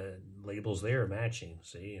axis labels there matching.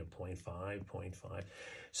 See, 0.5, 0.5.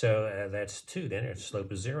 So that's 2 then. Its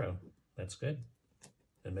slope is 0. That's good.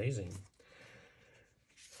 Amazing.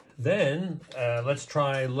 Then let's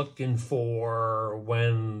try looking for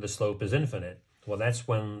when the slope is infinite. Well, that's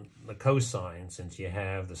when the cosine, since you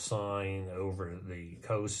have the sine over the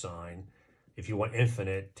cosine, if you want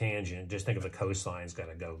infinite tangent, just think of the cosine's got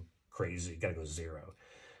to go crazy, got to go 0.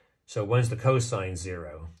 So when's the cosine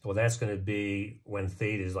 0? Well, that's going to be when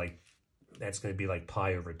theta is like, that's going to be like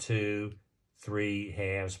pi over 2, 3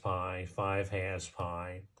 halves pi, 5 halves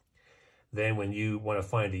pi. Then when you want to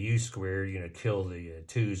find the u squared, you're going to kill the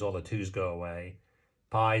 2's. All the 2's go away.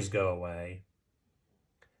 Pi's go away.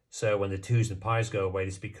 So when the 2's and pi's go away,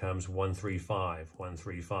 this becomes 135,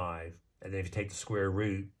 135. And then if you take the square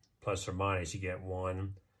root, plus or minus, you get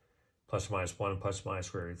 1, plus or minus 1, plus or minus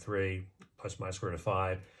square root of 3, plus or minus square root of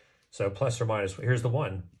 5. So plus or minus, here's the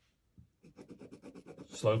 1.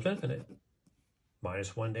 Slope's infinite.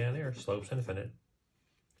 Minus 1 down there, slope's infinite.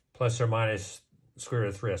 Plus or minus square root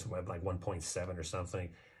of 3, that's like 1.7 or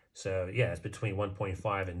something. So yeah, it's between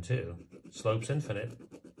 1.5 and 2. Slope's infinite.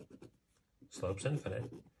 Slope's infinite.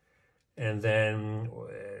 And then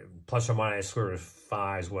plus or minus square root of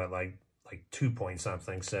 5 is what, like 2 point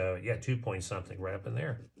something. So yeah, 2 point something right up in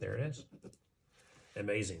there. There it is.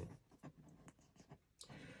 Amazing.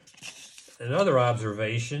 Another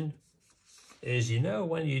observation is, you know,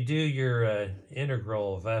 when you do your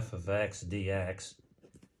integral of f of x dx,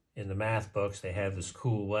 in the math books, they have this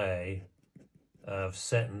cool way of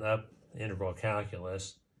setting up integral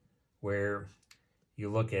calculus where you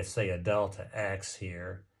look at, say, a delta x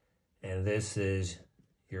here, and this is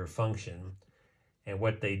your function. And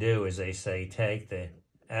what they do is they say, take the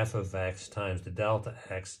f of x times the delta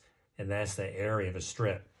x, and that's the area of a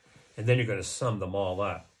strip. And then you're going to sum them all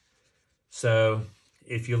up. So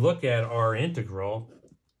if you look at our integral,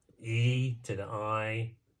 e to the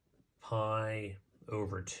I pi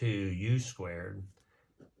over 2 u squared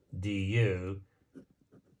du,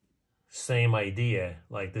 same idea.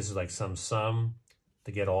 Like this is like some sum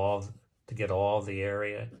to get all the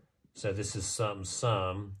area. So this is some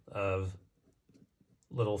sum of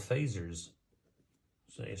little phasors.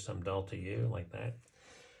 Say some delta u like that.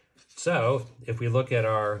 So if we look at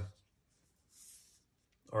our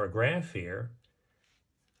graph here,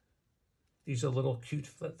 these are little cute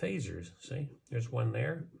phasors. See, there's one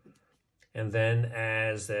there. And then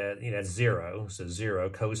as that, you know, it's 0, so 0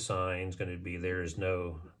 cosine is going to be, there's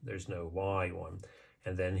no y one.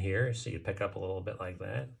 And then here, so you pick up a little bit like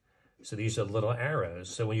that. So these are little arrows.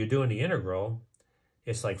 So when you're doing the integral,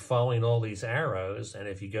 it's like following all these arrows, and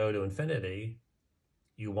if you go to infinity,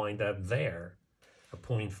 you wind up there, a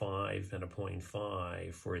 0.5 and a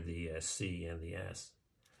 0.5 for the c and the s.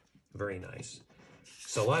 Very nice.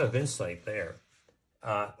 So a lot of insight there.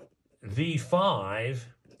 V5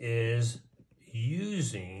 is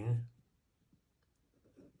using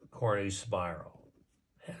Cornu's spiral.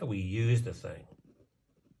 How do we use the thing?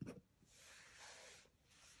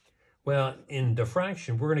 Well, in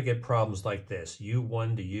diffraction, we're going to get problems like this,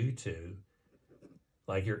 u1 to u2.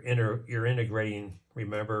 Like you're integrating,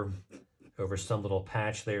 remember, over some little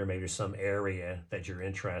patch there, maybe some area that you're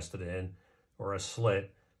interested in, or a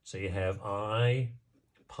slit. So you have I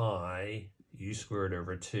pi u squared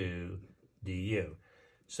over 2 du.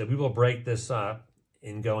 So we will break this up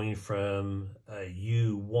in going from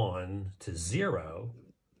u1 to 0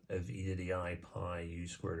 of e to the I pi u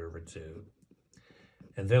squared over 2.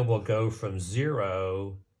 And then we'll go from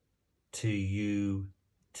 0 to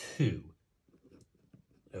u2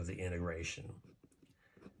 of the integration.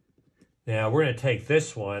 Now we're going to take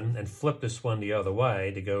this one and flip this one the other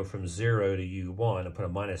way to go from 0 to u1 and put a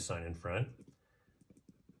minus sign in front.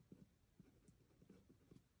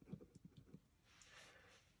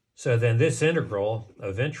 So then this integral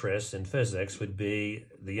of interest in physics would be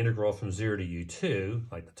the integral from 0 to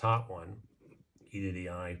u2, like the top one, e to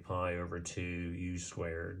the I pi over 2 u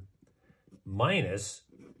squared, minus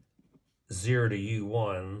 0 to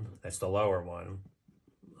u1, that's the lower one,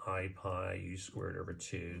 I pi u squared over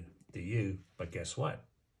 2 du. But guess what?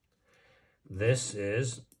 This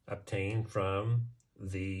is obtained from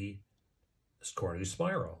the Cornu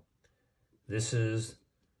spiral. This is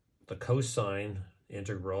the cosine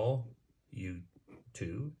integral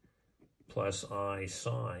u2 plus I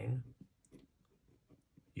sine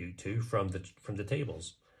u2 from the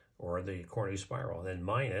tables, or the Cornu spiral, and then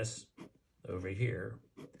minus over here.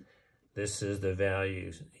 This is the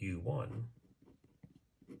value u1.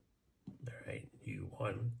 All right,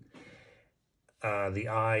 u1. The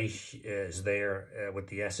I is there with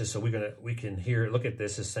the s's, so we can here look at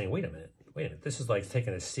this as saying, wait a minute. This is like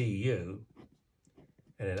taking a cu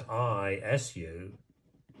and an ISU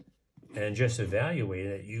and just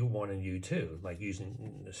evaluating it u1 and u2, like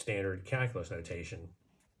using the standard calculus notation.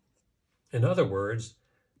 In other words,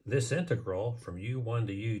 this integral from u1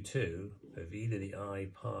 to u2 of e to the I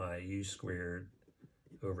pi u squared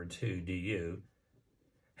over 2 du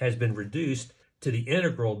has been reduced to the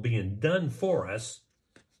integral being done for us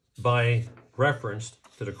by reference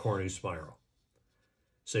to the Cornu spiral.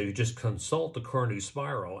 So you just consult the Carnot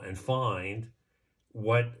spiral and find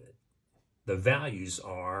what the values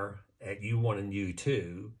are at U1 and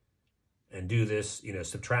U2 and do this,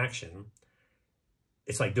 subtraction.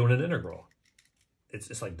 It's like doing an integral.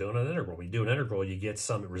 It's like doing an integral. When you do an integral, you get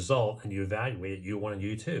some result and you evaluate it U1 and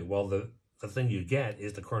U2. Well, the thing you get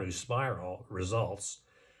is the Carnot spiral results,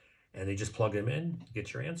 and you just plug them in,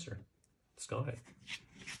 get your answer. Let's go ahead.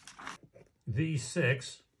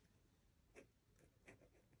 V6,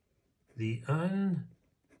 the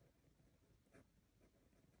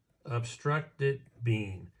unobstructed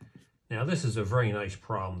beam. Now, this is a very nice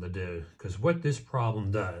problem to do, because what this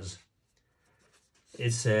problem does,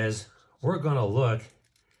 it says we're going to look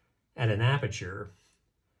at an aperture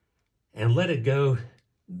and let it go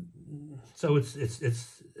so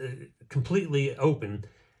it's completely open,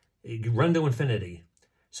 run to infinity.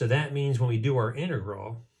 So that means when we do our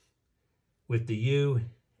integral with the u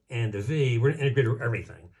and the v, we're going to integrate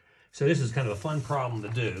everything. So this is kind of a fun problem to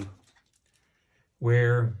do,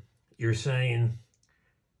 where you're saying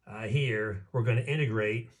here we're going to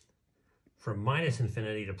integrate from minus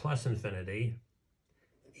infinity to plus infinity,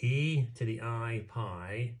 e to the I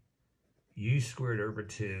pi u squared over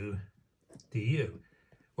 2 du.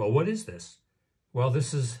 Well, what is this? Well,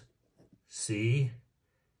 this is c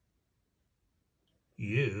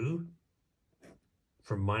u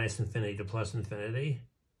from minus infinity to plus infinity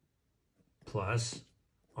plus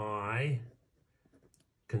I,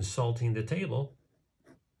 consulting the table,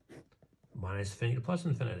 minus infinity to plus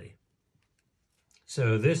infinity.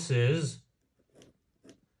 So this is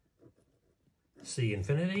c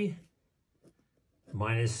infinity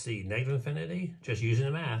minus c negative infinity, just using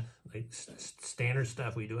the math, like standard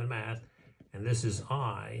stuff we do in math. And this is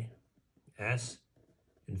I s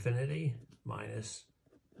infinity minus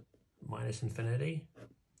infinity.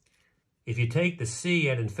 If you take the c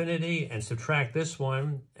at infinity and subtract this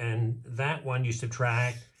one and that one you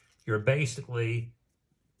subtract, you're basically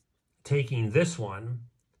taking this one,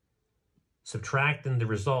 subtracting the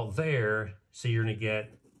result there, so you're going to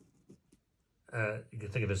get, you can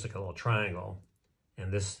think of this like a little triangle,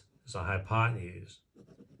 and this is a hypotenuse.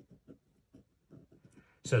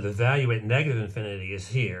 So the value at negative infinity is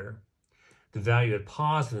here, the value at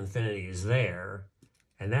positive infinity is there,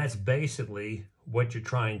 and that's basically what you're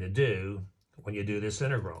trying to do when you do this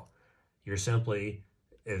integral. You're simply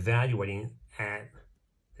evaluating at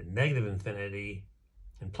the negative infinity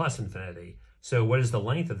and plus infinity. So what is the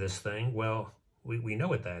length of this thing? Well, we know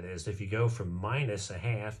what that is. If you go from minus a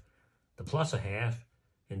half to plus a half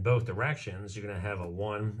in both directions, you're going to have a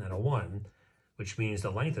 1 and a 1, which means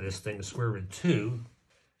the length of this thing is square root of 2.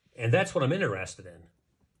 And that's what I'm interested in,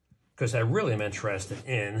 because I really am interested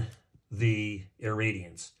in the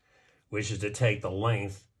irradiance, which is to take the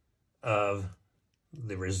length of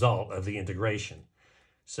the result of the integration.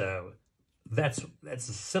 So that's the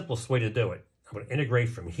simplest way to do it. I'm going to integrate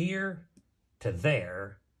from here to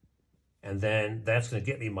there, and then that's going to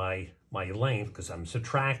get me my length, because I'm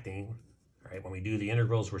subtracting, right? When we do the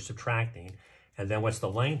integrals, we're subtracting. And then what's the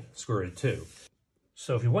length? Square root of 2.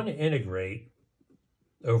 So if you want to integrate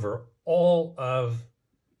over all of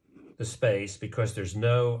the space, because there's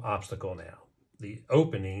no obstacle now, the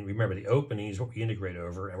opening, remember the opening is what we integrate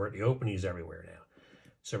over, and we're at the openings everywhere now.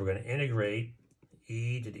 So we're going to integrate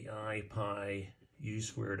e to the I pi u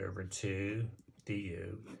squared over 2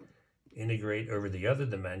 du, integrate over the other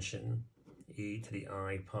dimension, e to the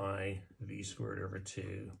I pi v squared over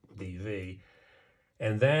 2 dv.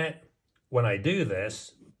 And that, when I do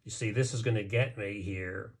this, you see this is going to get me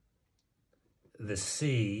here the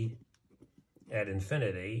c at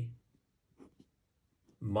infinity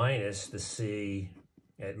minus the c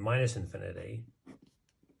at minus infinity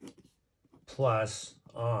plus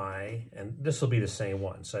I, and this will be the same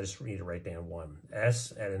one, so I just need to write down 1,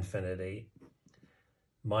 s at infinity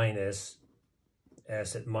minus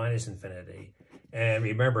s at minus infinity. And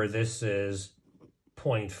remember, this is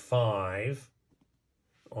 0.5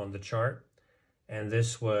 on the chart, and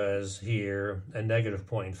this was here a negative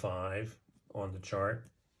 0.5 on the chart.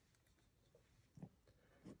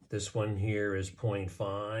 This one here is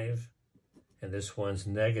 0.5, and this one's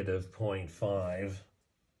negative 0.5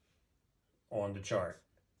 on the chart.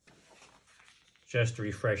 Just to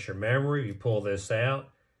refresh your memory, you pull this out.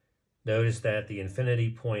 Notice that the infinity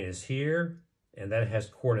point is here, and that has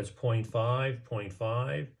coordinates 0.5,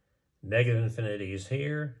 0.5. Negative infinity is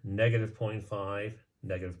here, negative 0.5,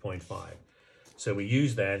 negative 0.5. So we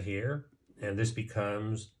use that here, and this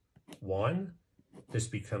becomes 1. This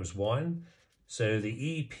becomes 1. So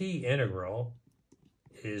the EP integral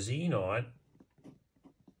is E naught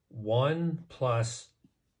 1 plus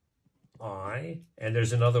I, and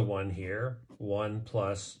there's another one here, 1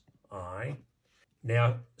 plus I.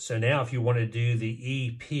 Now, so now if you want to do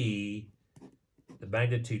the EP, the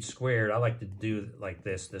magnitude squared, I like to do it like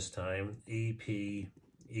this time, EP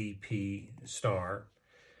star.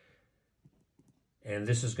 And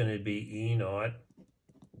this is going to be E naught,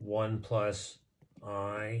 1 plus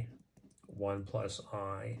I, 1 plus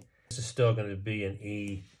I. This is still going to be an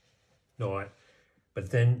E naught,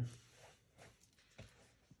 but then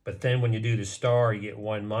when you do the star, you get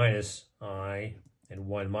 1 minus I and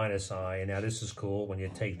 1 minus I. And now this is cool. When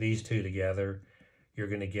you take these two together, you're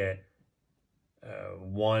going to get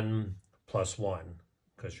 1 plus 1.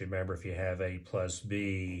 Because remember, if you have A plus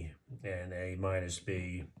B and A minus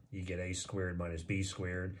B, you get A squared minus B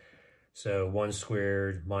squared. So 1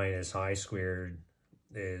 squared minus I squared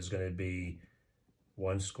is going to be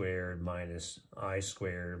 1 squared minus I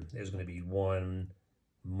squared is going to be 1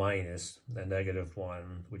 minus the negative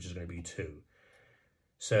 1, which is going to be 2.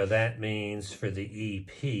 So that means for the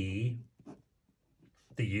EP,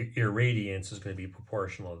 the irradiance is going to be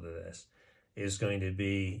proportional to this. Is going to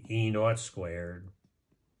be E naught squared,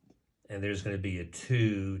 and there's going to be a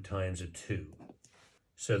 2 times a 2.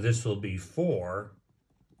 So this will be 4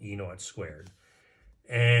 E naught squared.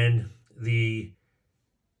 And the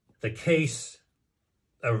case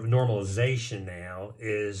of normalization now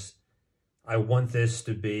is I want this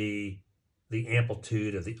to be the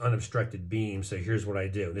amplitude of the unobstructed beam. So here's what I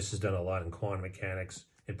do. This is done a lot in quantum mechanics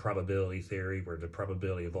and probability theory, where the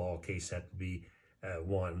probability of all cases have to be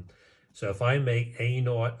 1. So if I make A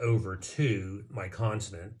naught over 2 my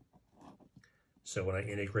constant, so when I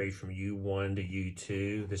integrate from U1 to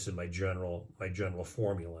U2, this is my general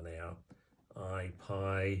formula now. I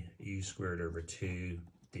pi U squared over 2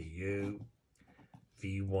 du,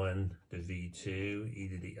 V1 to V2, e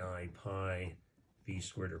to the I pi V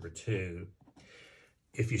squared over 2.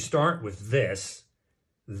 If you start with this,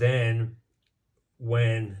 then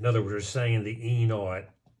when, in other words, we're saying the E naught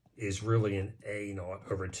is really an A naught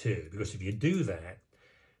over 2. Because if you do that,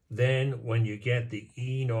 then when you get the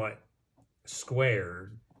E naught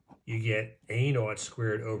squared, you get A naught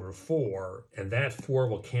squared over 4, and that 4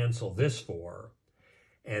 will cancel this 4,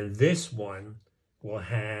 and this one will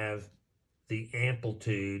have the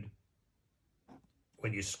amplitude,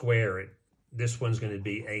 when you square it, this one's going to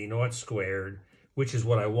be A naught squared, which is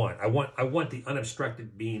what I want. I want the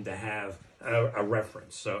unobstructed beam to have a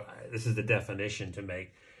reference. So this is the definition to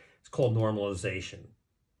make. It's called normalization.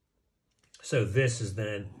 So this is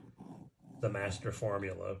then the master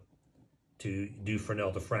formula to do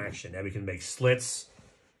Fresnel diffraction. Now we can make slits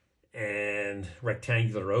and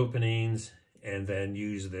rectangular openings and then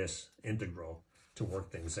use this integral to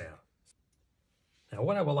work things out. Now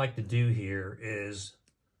what I would like to do here is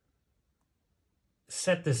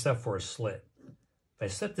set this up for a slit. If I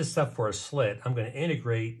set this up for a slit, I'm going to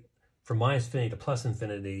integrate from minus infinity to plus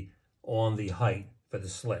infinity on the height for the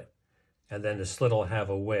slit. And then the slit will have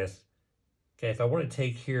a width. Okay, if I want to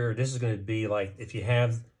take here, this is going to be like, if you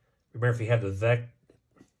have, remember if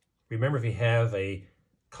you have a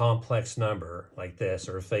complex number like this,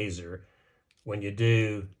 or a phasor, when you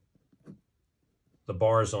do the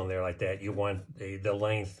bars on there like that, you want the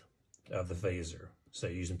length of the phasor. So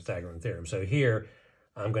using Pythagorean theorem. So here,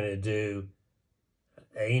 I'm going to do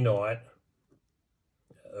A naught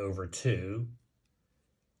over 2,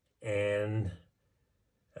 and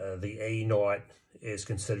the A naught is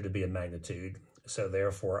considered to be a magnitude. So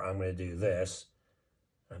therefore, I'm going to do this.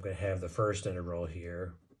 I'm going to have the first integral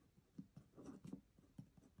here.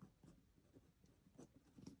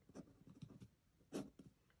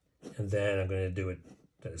 And then I'm going to do it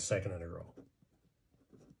to the second integral.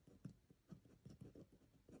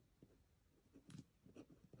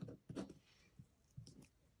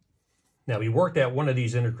 Now we worked out one of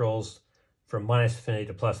these integrals from minus infinity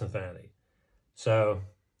to plus infinity. So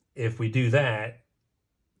if we do that,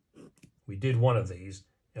 we did one of these,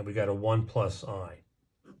 and we got a 1 plus I.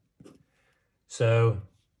 So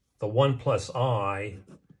the 1 plus I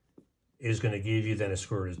is going to give you then a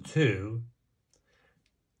square root of 2.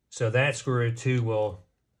 So that square root of 2 will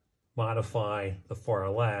modify the far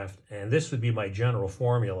left, and this would be my general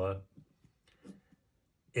formula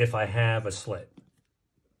if I have a slit.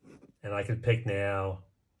 And I can pick now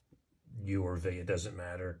U or V, it doesn't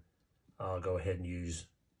matter. I'll go ahead and use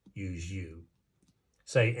U.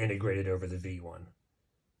 Say integrated over the V1.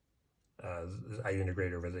 I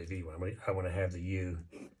integrate over the V1. I want to have the U.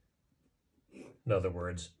 In other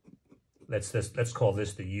words, let's call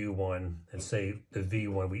this the U1 and say the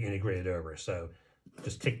V1 we integrated over. So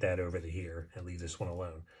just kick that over to here and leave this one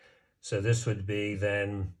alone. So this would be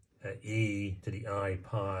then e to the I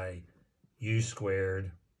pi U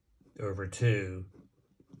squared over 2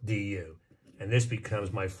 du. And this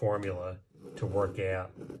becomes my formula to work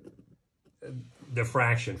out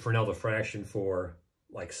diffraction, Fresnel diffraction for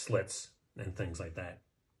like slits and things like that.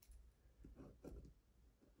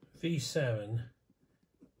 V7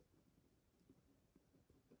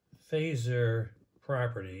 phasor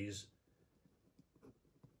properties.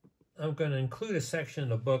 I'm going to include a section in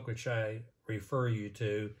the book which I refer you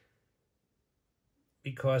to,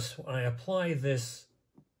 because when I apply this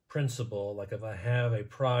principle, like if I have a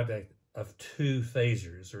product of 2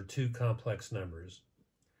 phasors or 2 complex numbers,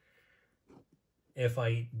 if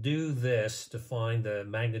I do this to find the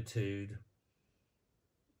magnitude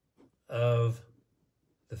of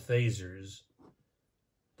the phasors,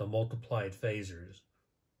 the multiplied phasors,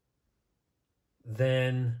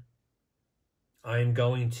 then I'm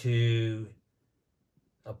going to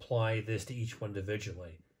apply this to each one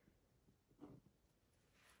individually.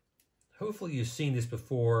 Hopefully you've seen this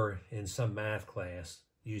before in some math class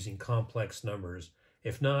using complex numbers.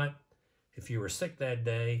 If not, if you were sick that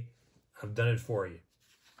day, I've done it for you.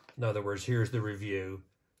 In other words, here's the review.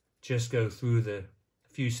 Just go through the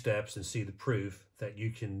few steps and see the proof that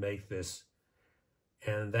you can make this.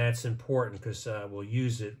 And that's important because we'll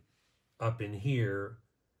use it up in here.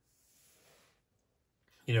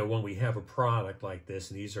 You know, when we have a product like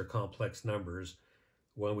this, and these are complex numbers,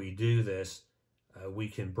 when we do this, we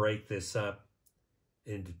can break this up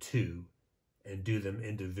into 2 and do them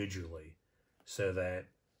individually so that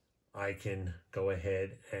I can go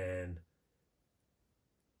ahead and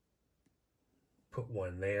put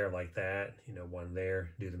one there like that, you know, one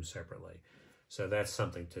there, do them separately. So that's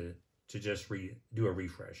something to just do a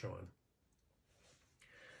refresh on.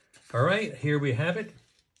 All right, here we have it.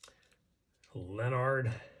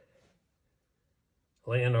 Leonhard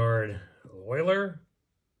Euler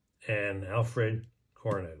and Alfred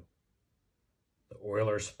Cornu. The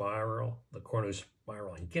Euler spiral, the Cornu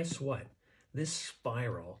spiral. And guess what? This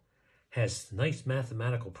spiral has nice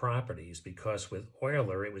mathematical properties because with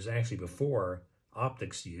Euler, it was actually before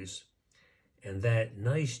optics use, and that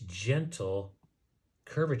nice gentle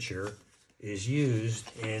curvature is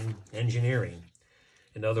used in engineering.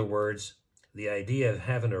 In other words, the idea of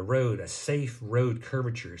having a road, a safe road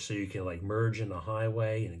curvature, so you can like merge in the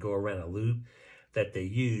highway and go around a loop, that they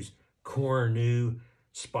use Cornu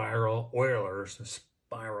spiral, Euler's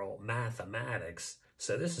spiral mathematics.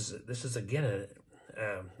 So this is again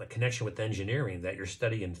a connection with engineering, that your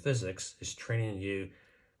study in physics is training you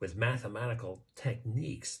with mathematical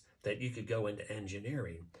techniques that you could go into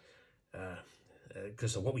engineering.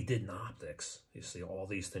 Because of what we did in optics. You see all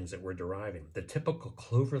these things that we're deriving. The typical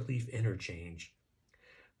cloverleaf interchange.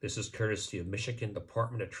 This is courtesy of Michigan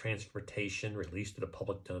Department of Transportation, released to the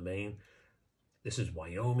public domain. This is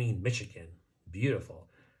Wyoming, Michigan. Beautiful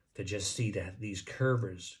to just see that these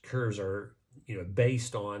curves are, you know,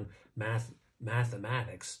 based on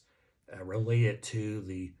mathematics related to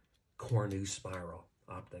the Cornu spiral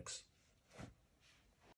optics.